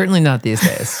of. Certainly not these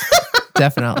days.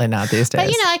 Definitely not these days.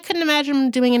 But, I couldn't imagine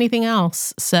doing anything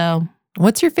else. So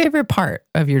what's your favorite part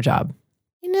of your job?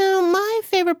 My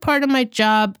favorite part of my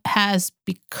job has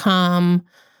become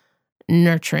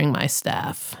nurturing my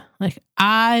staff.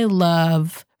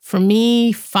 For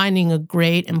me, finding a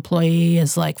great employee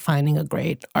is like finding a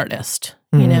great artist.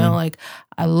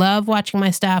 I love watching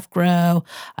my staff grow.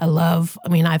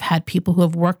 I've had people who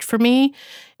have worked for me.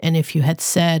 And if you had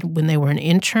said when they were an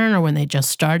intern or when they just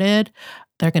started,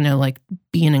 they're going to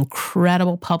be an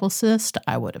incredible publicist,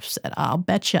 I would have said, I'll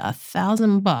bet you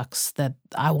 $1,000 that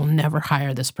I will never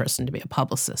hire this person to be a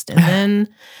publicist. And then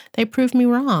they proved me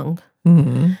wrong.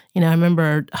 I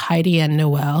remember Heidi Ann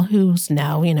Noel, who's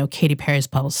now, Katy Perry's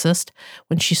publicist.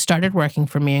 When she started working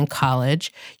for me in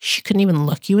college, she couldn't even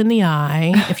look you in the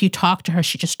eye. If you talked to her,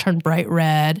 she just turned bright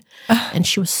red. And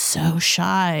she was so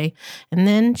shy. And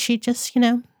then she just,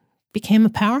 became a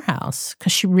powerhouse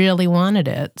because she really wanted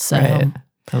it. So right.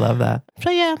 I love that. So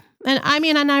yeah. And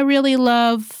I really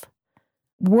love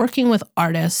working with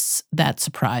artists that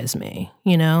surprise me,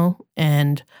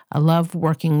 and I love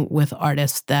working with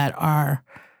artists that are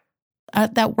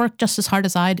that work just as hard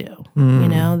as I do. You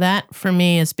know, that for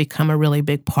me has become a really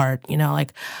big part. You know,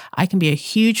 like I can be a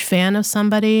huge fan of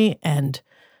somebody and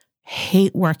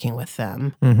hate working with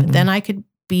them. But then I could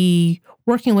be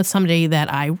working with somebody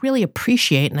that I really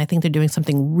appreciate and I think they're doing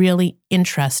something really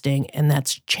interesting and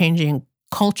that's changing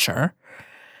culture.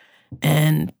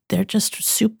 And they're just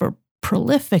super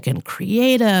prolific and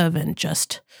creative and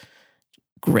just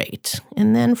great.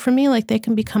 And then for me, like they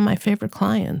can become my favorite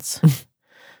clients.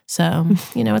 So,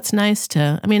 you know, it's nice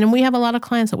to, I mean, and we have a lot of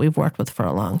clients that we've worked with for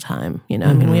a long time. You know,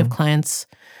 I mean, we have clients,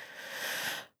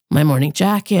 My Morning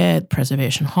Jacket,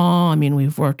 Preservation Hall. I mean,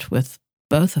 we've worked with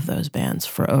both of those bands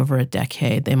for over a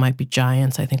decade. They Might Be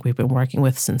Giants, I think we've been working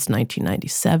with since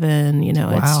 1997. You know,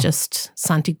 It's just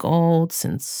Santi Gold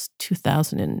since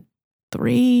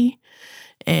 2003.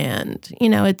 And, you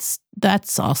know,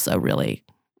 that's also really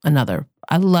another,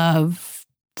 I love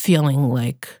feeling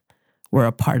like we're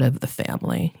a part of the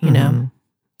family, you know,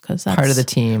 because that's part of the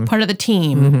team. Part of the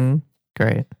team.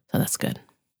 Great. So that's good.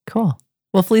 Cool.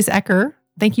 Well, Felice Ecker,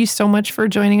 thank you so much for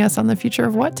joining us on The Future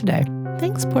of What today.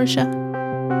 Thanks, Portia.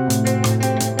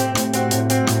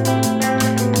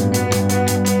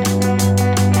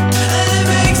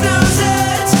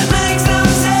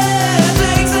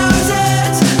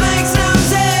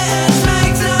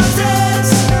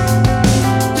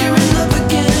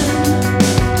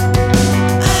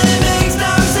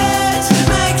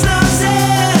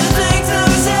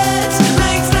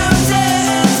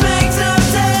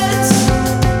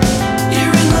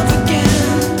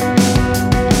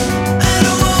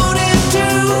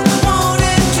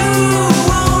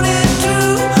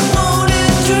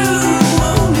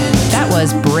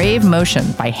 Brave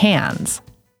Motion by Hands.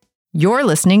 You're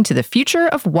listening to The Future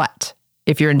of What.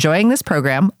 If you're enjoying this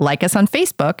program, like us on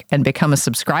Facebook and become a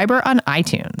subscriber on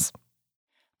iTunes.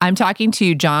 I'm talking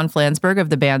to John Flansburgh of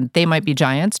the band They Might Be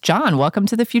Giants. John, welcome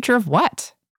to The Future of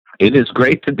What? It is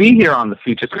great to be here on The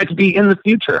Future. It's great to be in the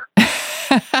future.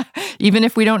 Even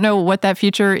if we don't know what that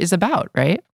future is about,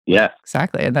 right? Yeah.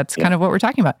 Exactly. And that's kind of what we're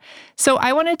talking about. So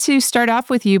I wanted to start off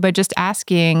with you by just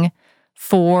asking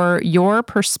for your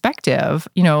perspective,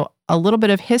 you know, a little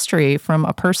bit of history from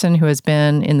a person who has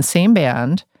been in the same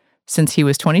band since he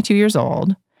was 22 years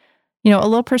old, you know, a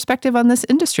little perspective on this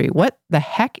industry. What the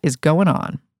heck is going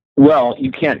on? Well,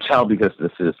 you can't tell because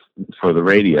this is for the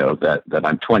radio that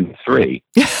I'm 23.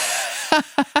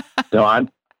 So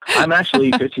I'm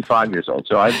actually 55 years old.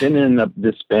 So I've been in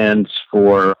this band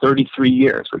for 33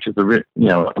 years, which is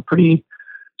a pretty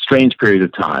strange period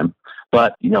of time.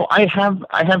 But, you know, I have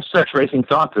such racing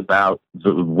thoughts about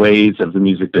the ways of the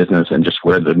music business and just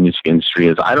where the music industry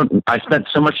is. I spent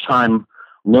so much time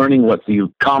learning what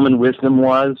the common wisdom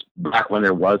was back when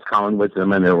there was common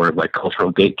wisdom and there were like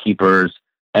cultural gatekeepers.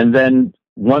 And then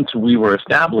once we were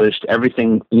established,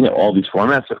 everything, you know, all these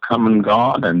formats have come and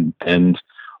gone and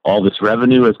all this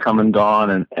revenue has come and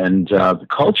gone and the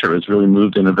culture has really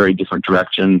moved in a very different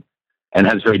direction and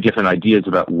has very different ideas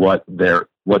about what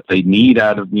they need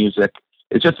out of music.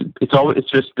 It's just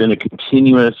been a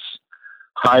continuous,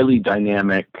 highly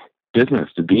dynamic business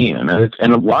to be in,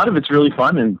 and a lot of it's really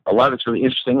fun, and a lot of it's really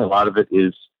interesting. A lot of it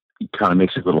kind of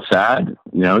makes it a little sad.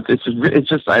 You know, it's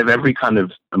just I have every kind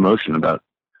of emotion about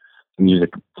the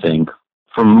music thing.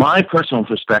 From my personal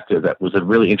perspective, that was a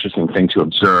really interesting thing to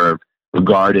observe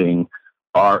regarding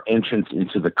our entrance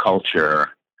into the culture.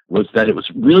 Was that it was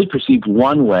really perceived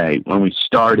one way when we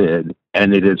started,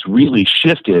 and it has really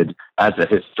shifted as a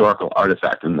historical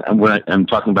artifact. And when I'm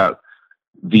talking about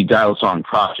the Dial-A-Song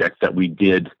project that we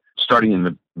did starting in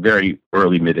the very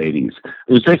early mid-'80s,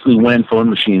 it was basically when phone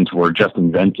machines were just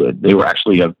invented. They were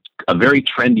actually a very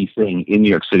trendy thing in New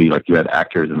York City. Like you had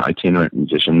actors and itinerant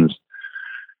musicians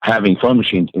having phone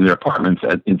machines in their apartments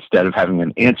instead of having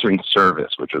an answering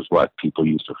service, which was what people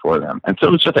used before them. And so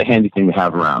it was just a handy thing to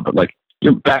have around. But like,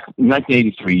 you're back in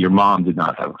 1983, your mom did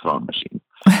not have a phone machine.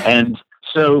 And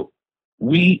so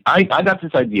I got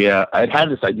this idea. I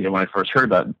had this idea when I first heard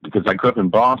about it because I grew up in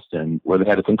Boston where they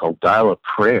had a thing called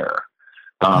Dial-A-Prayer.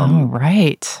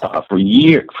 Right. For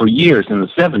years in the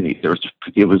 70s,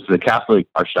 it was the Catholic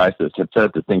Archdiocese had set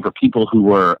up this thing for people who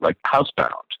were like housebound,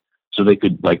 so they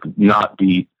could like not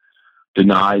be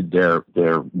denied their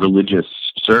religious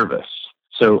service.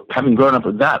 So having grown up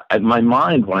with that, my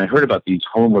mind, when I heard about these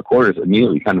home recorders,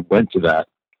 immediately kind of went to that.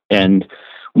 And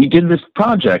we did this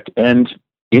project, and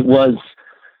this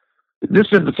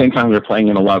is at the same time we were playing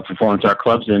in a lot of performance art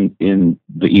clubs in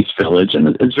the East Village.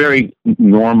 And it's very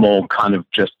normal kind of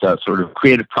just a sort of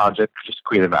creative project, just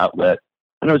creative outlet.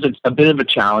 And it was a bit of a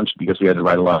challenge because we had to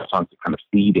write a lot of songs to kind of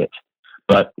feed it.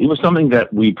 But it was something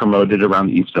that we promoted around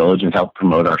the East Village and helped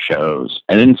promote our shows.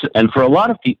 And for a lot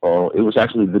of people, it was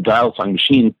actually the dial-a-song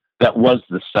machine that was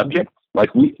the subject.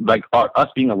 Us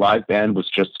being a live band was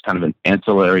just kind of an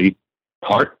ancillary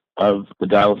part of the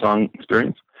dial-a-song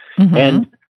experience. Mm-hmm. And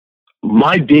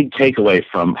my big takeaway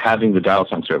from having the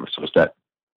dial-a-song service was that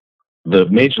the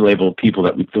few major label people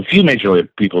that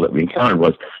we encountered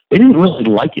was they didn't really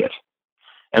like it.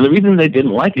 And the reason they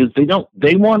didn't like it is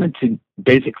they wanted to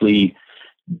basically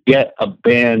get a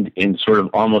band in sort of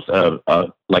almost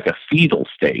like a fetal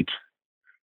state,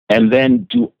 and then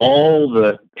do all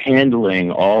the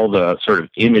handling, all the sort of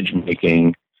image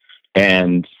making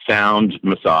and sound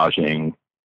massaging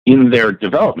in their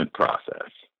development process.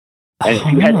 And if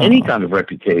you had any kind of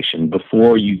reputation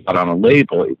before you got on a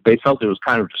label, they felt it was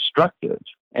kind of destructive.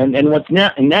 And what's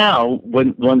now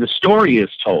when the story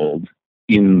is told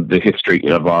in the history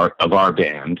of our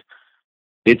band,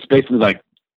 it's basically like,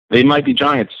 They Might Be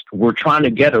Giants were trying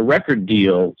to get a record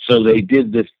deal, so they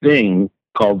did this thing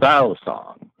called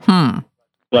dial-a-song.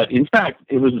 But in fact,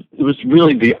 it was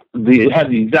really it had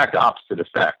the exact opposite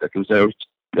effect. Like, it was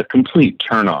a complete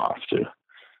turnoff to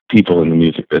people in the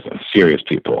music business, serious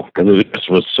people, because it just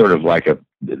was sort of like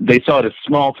they saw it as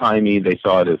small-timey, they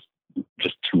saw it as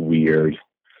just too weird.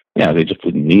 Yeah, they just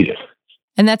didn't need it.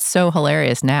 And that's so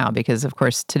hilarious now because, of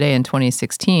course, today in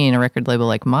 2016, a record label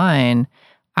like mine,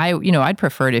 I'd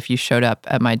prefer it if you showed up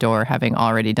at my door having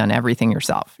already done everything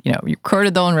yourself. You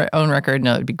recorded the own record.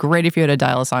 It'd be great if you had a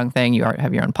dial-a-song thing. You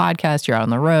have your own podcast. You're out on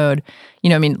the road.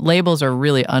 Labels are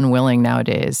really unwilling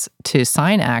nowadays to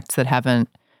sign acts that haven't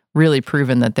really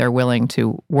proven that they're willing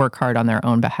to work hard on their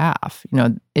own behalf.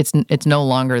 It's no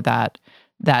longer that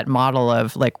model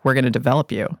of like, we're going to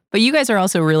develop you. But you guys are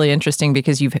also really interesting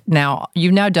because you've now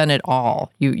done it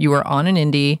all. You were on an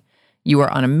indie, you were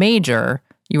on a major,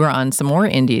 you were on some more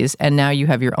indies, and now you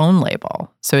have your own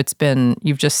label. So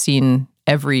you've just seen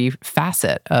every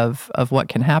facet of what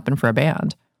can happen for a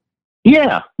band.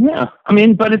 Yeah.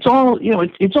 But it's all,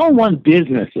 it's all one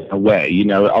business in a way,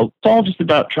 it's all just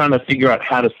about trying to figure out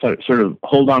how to sort of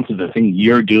hold on to the thing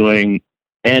you're doing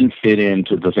and fit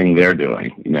into the thing they're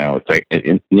doing. It's like,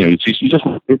 it's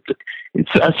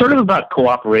sort of about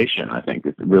cooperation, I think,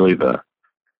 is really the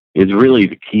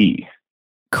key.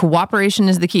 Cooperation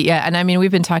is the key. Yeah. And we've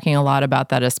been talking a lot about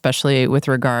that, especially with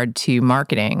regard to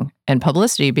marketing and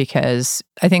publicity, because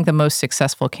I think the most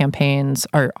successful campaigns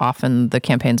are often the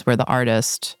campaigns where the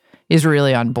artist is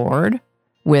really on board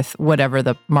with whatever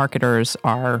the marketers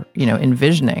are,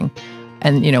 envisioning.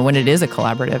 And, when it is a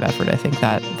collaborative effort, I think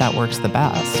that works the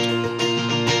best.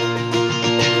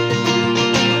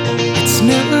 It's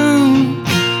noon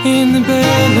in the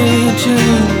early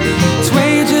June. It's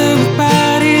wager with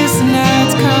bodies, the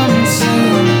night's coming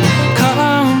soon.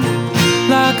 Come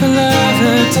like a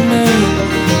lover to me.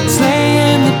 Slay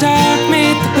in the dark,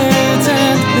 meet the birds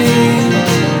and the bees.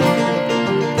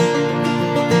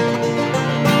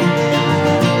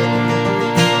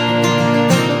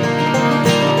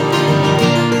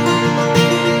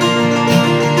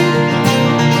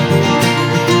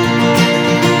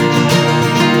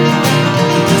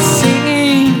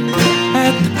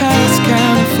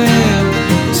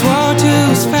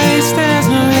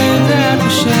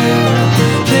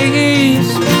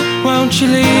 You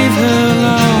leave her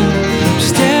alone.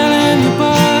 She's telling the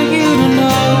boy you don't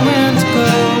know when to go.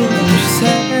 She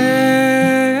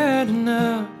said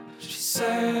enough. She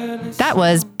said that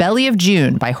was Belly of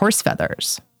June by Horse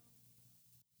Feathers.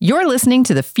 You're listening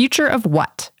to The Future of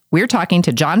What? We're talking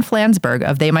to John Flansburgh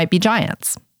of They Might Be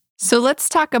Giants. So let's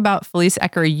talk about Felice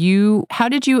Ecker. How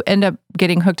did you end up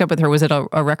getting hooked up with her? Was it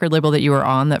a record label that you were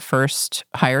on that first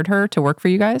hired her to work for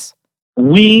you guys?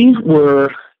 We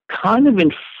were kind of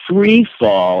in free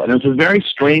fall, and it was a very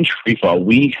strange free fall.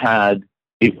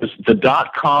 It was the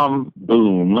 .com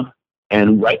boom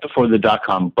and right before the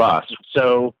 .com bust.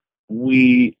 So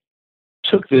we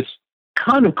took this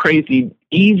kind of crazy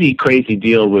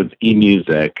deal with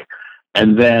eMusic,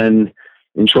 and then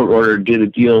in short order did a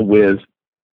deal with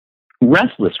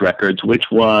Restless Records,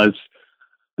 which was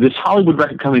this Hollywood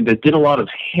record company that did a lot of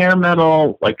hair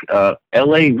metal, like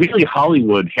LA, really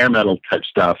Hollywood hair metal type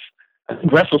stuff. I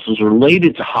think Restless was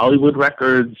related to Hollywood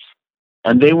Records,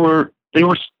 and they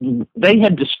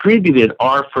had distributed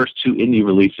our first two indie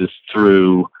releases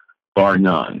through Bar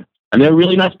None, and they're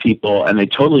really nice people, and they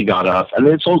totally got us, and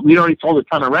we already sold a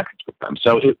ton of records with them.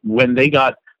 So when they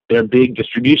got their big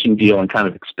distribution deal and kind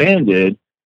of expanded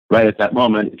right at that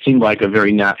moment, it seemed like a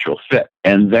very natural fit.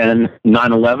 And then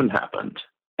 9/11 happened,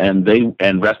 and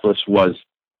Restless was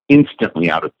instantly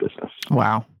out of business.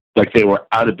 Wow. Like they were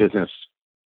out of business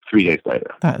 3 days later.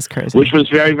 That is crazy. Which was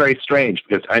very, very strange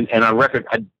because, and our record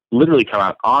had literally come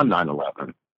out on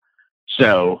 9/11.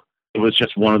 So it was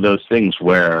just one of those things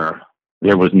where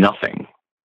there was nothing,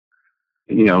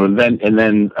 and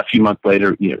then a few months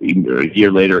later, a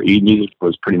year later, E-Music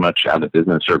was pretty much out of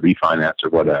business or refinanced or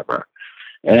whatever.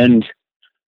 And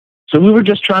so we were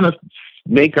just trying to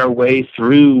make our way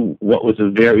through what was a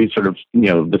very sort of,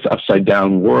 this upside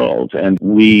down world. And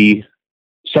we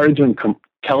started doing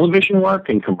television work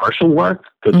and commercial work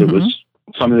because it was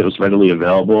something that was readily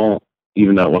available,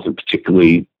 even though it wasn't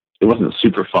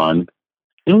super fun.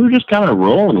 And we were just kind of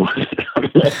rolling with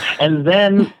it. And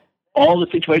then all the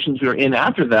situations we were in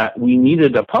after that, we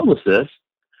needed a publicist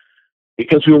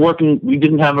because we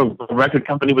didn't have a record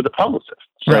company with a publicist.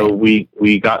 So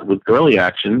we got with Girlie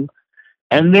Action,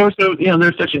 and there's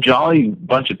such a jolly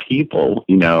bunch of people,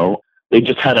 they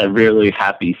just had a really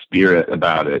happy spirit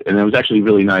about it. And it was actually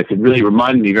really nice. It really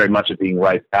reminded me very much of being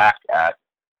right back at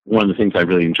one of the things I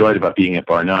really enjoyed about being at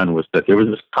Bar None was that there was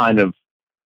this kind of,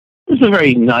 it was a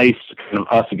very nice kind of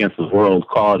us against the world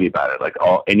quality about it. Like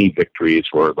any victories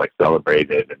were like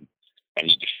celebrated and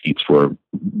any defeats were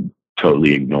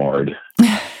totally ignored.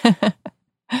 It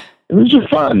was just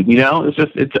fun,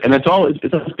 it's always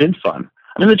been fun.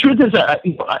 I mean, the truth is that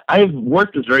I've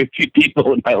worked with very few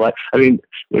people in my life. I mean,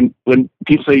 when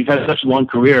people say you've had such a long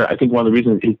career, I think one of the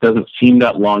reasons it doesn't seem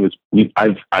that long is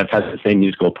I've had the same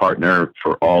musical partner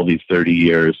for all these 30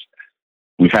 years.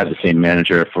 We've had the same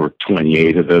manager for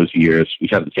 28 of those years. We've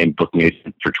had the same booking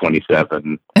agent for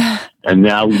 27. And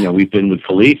now, we've been with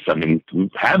Felice. I mean,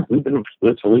 we've been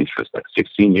with Felice for like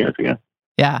 16 years ago.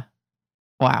 Yeah.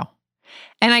 Wow.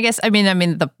 And I guess,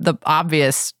 the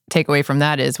obvious takeaway from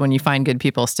that is when you find good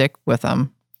people, stick with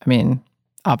them. I mean,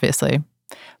 obviously.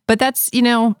 But that's,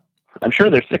 I'm sure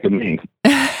they're sick of me.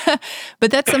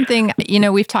 But that's something,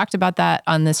 we've talked about that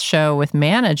on this show with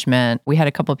management. We had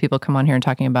a couple of people come on here and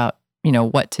talking about,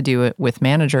 what to do with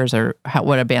managers or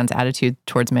what a band's attitude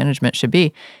towards management should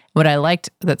be. What I liked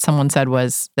that someone said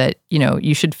was that,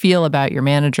 you should feel about your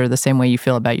manager the same way you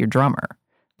feel about your drummer.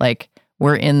 Like,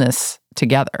 we're in this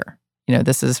together.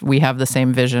 We have the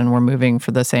same vision. We're moving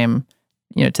for the same,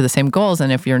 to the same goals.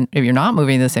 And if you're not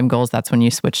moving to the same goals, that's when you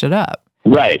switch it up.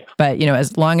 Right. But,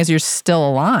 as long as you're still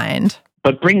aligned.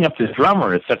 But bringing up the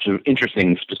drummer is such an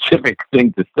interesting, specific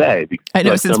thing to say. I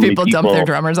know, since people dump their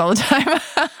drummers all the time.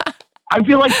 I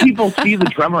feel like people see the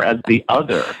drummer as the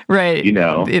other. Right.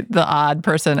 The odd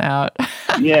person out.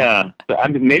 Yeah. I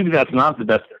mean, maybe that's not the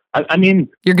best. I mean.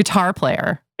 Your guitar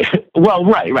player. Well,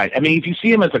 right. I mean, if you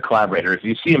see him as a collaborator, if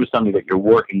you see him as somebody that you're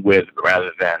working with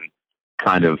rather than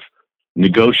kind of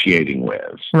negotiating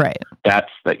with. Right. That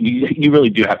you really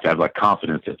do have to have like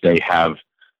confidence that they have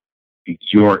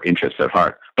your interests at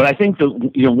heart. But I think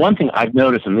one thing I've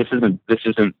noticed, and this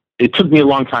isn't, it took me a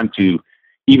long time to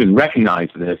even recognize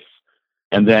this,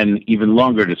 and then even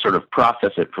longer to sort of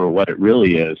process it for what it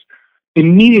really is.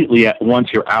 Immediately,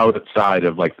 once you're outside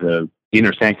of like the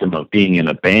inner sanctum of being in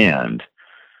a band,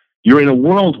 you're in a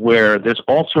world where there's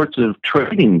all sorts of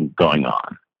trading going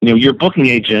on. Your booking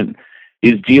agent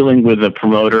is dealing with a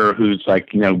promoter who's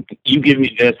like, you give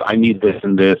me this, I need this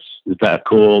and this. Is that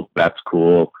cool? That's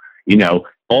cool.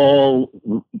 All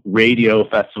radio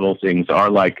festival things are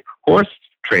like horse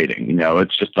trading.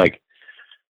 It's just like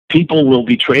people will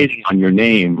be trading on your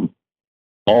name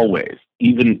always.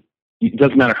 Even it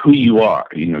doesn't matter who you are.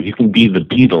 You can be the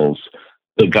Beatles.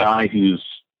 The guy who's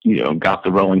got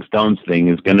the Rolling Stones thing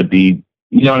is going to be,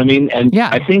 you know what I mean? And yeah.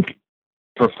 I think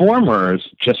performers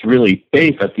just really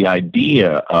face at the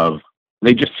idea of,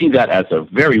 they just see that as a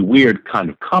very weird kind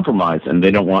of compromise, and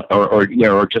they don't want,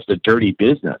 or just a dirty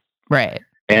business. Right.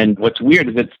 And what's weird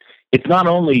is it's not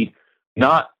only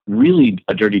not really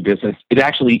a dirty business, it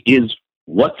actually is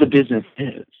what the business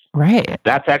is. Right.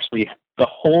 That's actually the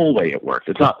whole way it works.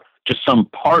 It's not just some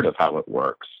part of how it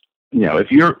works.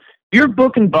 If you're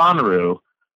booking Bonnaroo,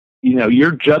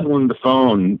 you're juggling the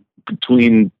phone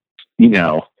between,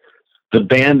 the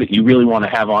band that you really want to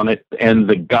have on it and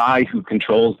the guy who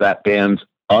controls that band's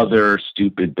other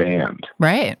stupid band.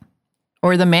 Right.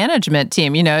 Or the management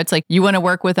team. It's like you want to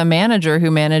work with a manager who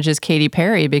manages Katy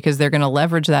Perry because they're going to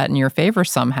leverage that in your favor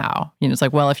somehow. It's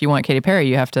like, well, if you want Katy Perry,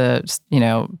 you have to,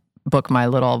 book my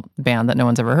little band that no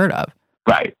one's ever heard of.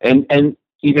 Right. And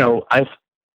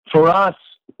for us,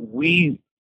 we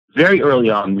very early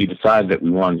on, we decided that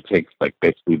we wanted to take like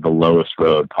basically the lowest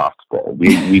road possible.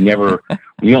 We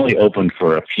only opened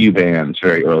for a few bands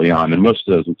very early on, and most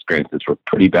of those experiences were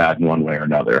pretty bad in one way or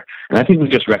another. And I think we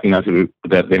just recognized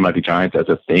that They Might Be Giants as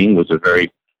a thing was a very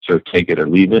sort of take it or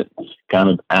leave it kind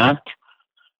of act.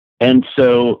 And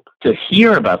so to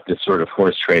hear about this sort of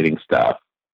horse trading stuff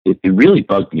it really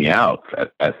bugged me out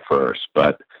at first,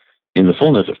 but in the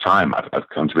fullness of time, I've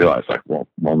come to realize, like, well,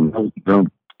 no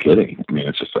kidding. I mean,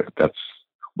 it's just like,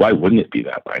 why wouldn't it be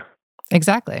that way?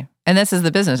 Exactly. And this is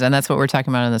the business. And that's what we're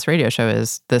talking about on this radio show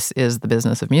this is the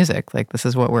business of music. Like, this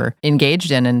is what we're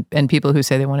engaged in. And people who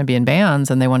say they want to be in bands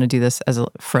and they want to do this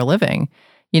for a living,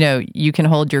 you can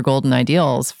hold your golden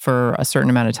ideals for a certain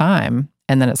amount of time.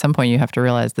 And then at some point you have to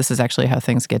realize this is actually how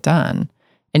things get done.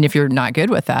 And if you're not good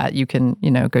with that, you can,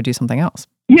 go do something else.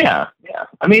 Yeah.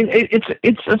 I mean,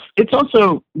 it's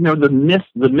also, the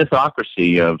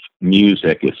mythocracy of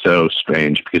music is so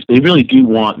strange because they really do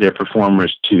want their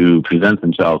performers to present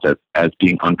themselves as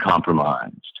being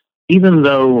uncompromised. Even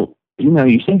though,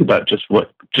 you think about just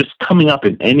coming up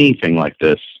in anything like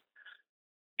this,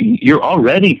 you're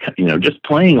already, just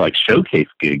playing like showcase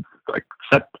gigs, like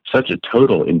such a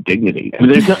total indignity. I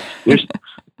mean, there's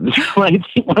when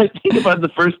I think about the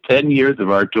first 10 years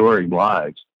of our touring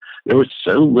lives, there was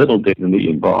so little dignity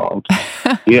involved.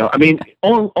 I mean,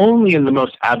 only in the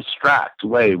most abstract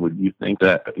way would you think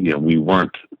that, we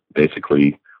weren't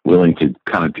basically willing to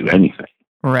kind of do anything.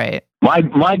 Right.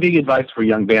 My big advice for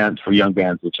young bands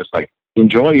is just like,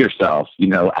 enjoy yourself,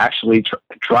 actually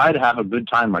try to have a good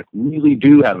time, like really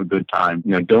do have a good time.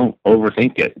 Don't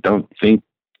overthink it. Don't think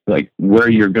like where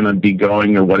you're going to be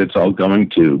going or what it's all going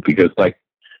to, because like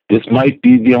this might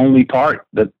be the only part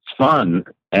that's fun.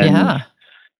 And,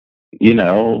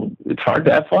 it's hard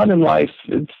to have fun in life.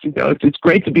 It's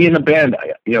great to be in a band.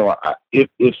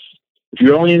 If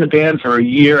you're only in a band for a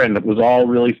year and it was all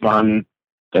really fun,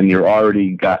 then you're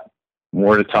already got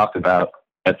more to talk about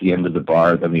at the end of the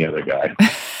bar than the other guy.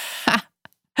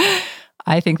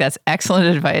 I think that's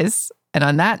excellent advice. And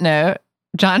on that note,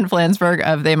 John Flansburgh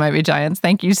of They Might Be Giants,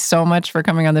 thank you so much for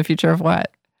coming on The Future of What.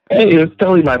 Hey, it was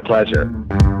totally my pleasure.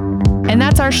 And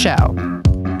that's our show.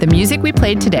 The music we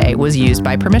played today was used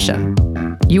by permission.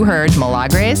 You heard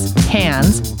Milagres,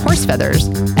 Hands, Horse Feathers,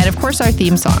 and of course our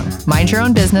theme song, Mind Your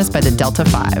Own Business by the Delta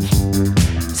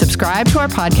 5. Subscribe to our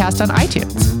podcast on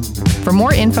iTunes. For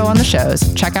more info on the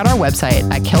shows, check out our website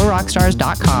at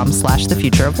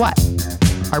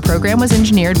killrockstars.com/thefutureofwhat. Our program was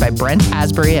engineered by Brent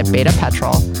Asbury at Beta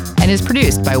Petrol and is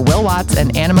produced by Will Watts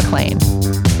and Anna McLean.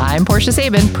 I'm Portia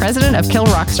Sabin, president of Kill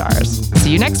Rock Stars.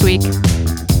 See you next week.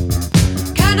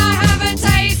 Can I have a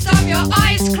taste of your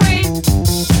ice cream?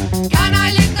 Can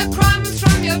I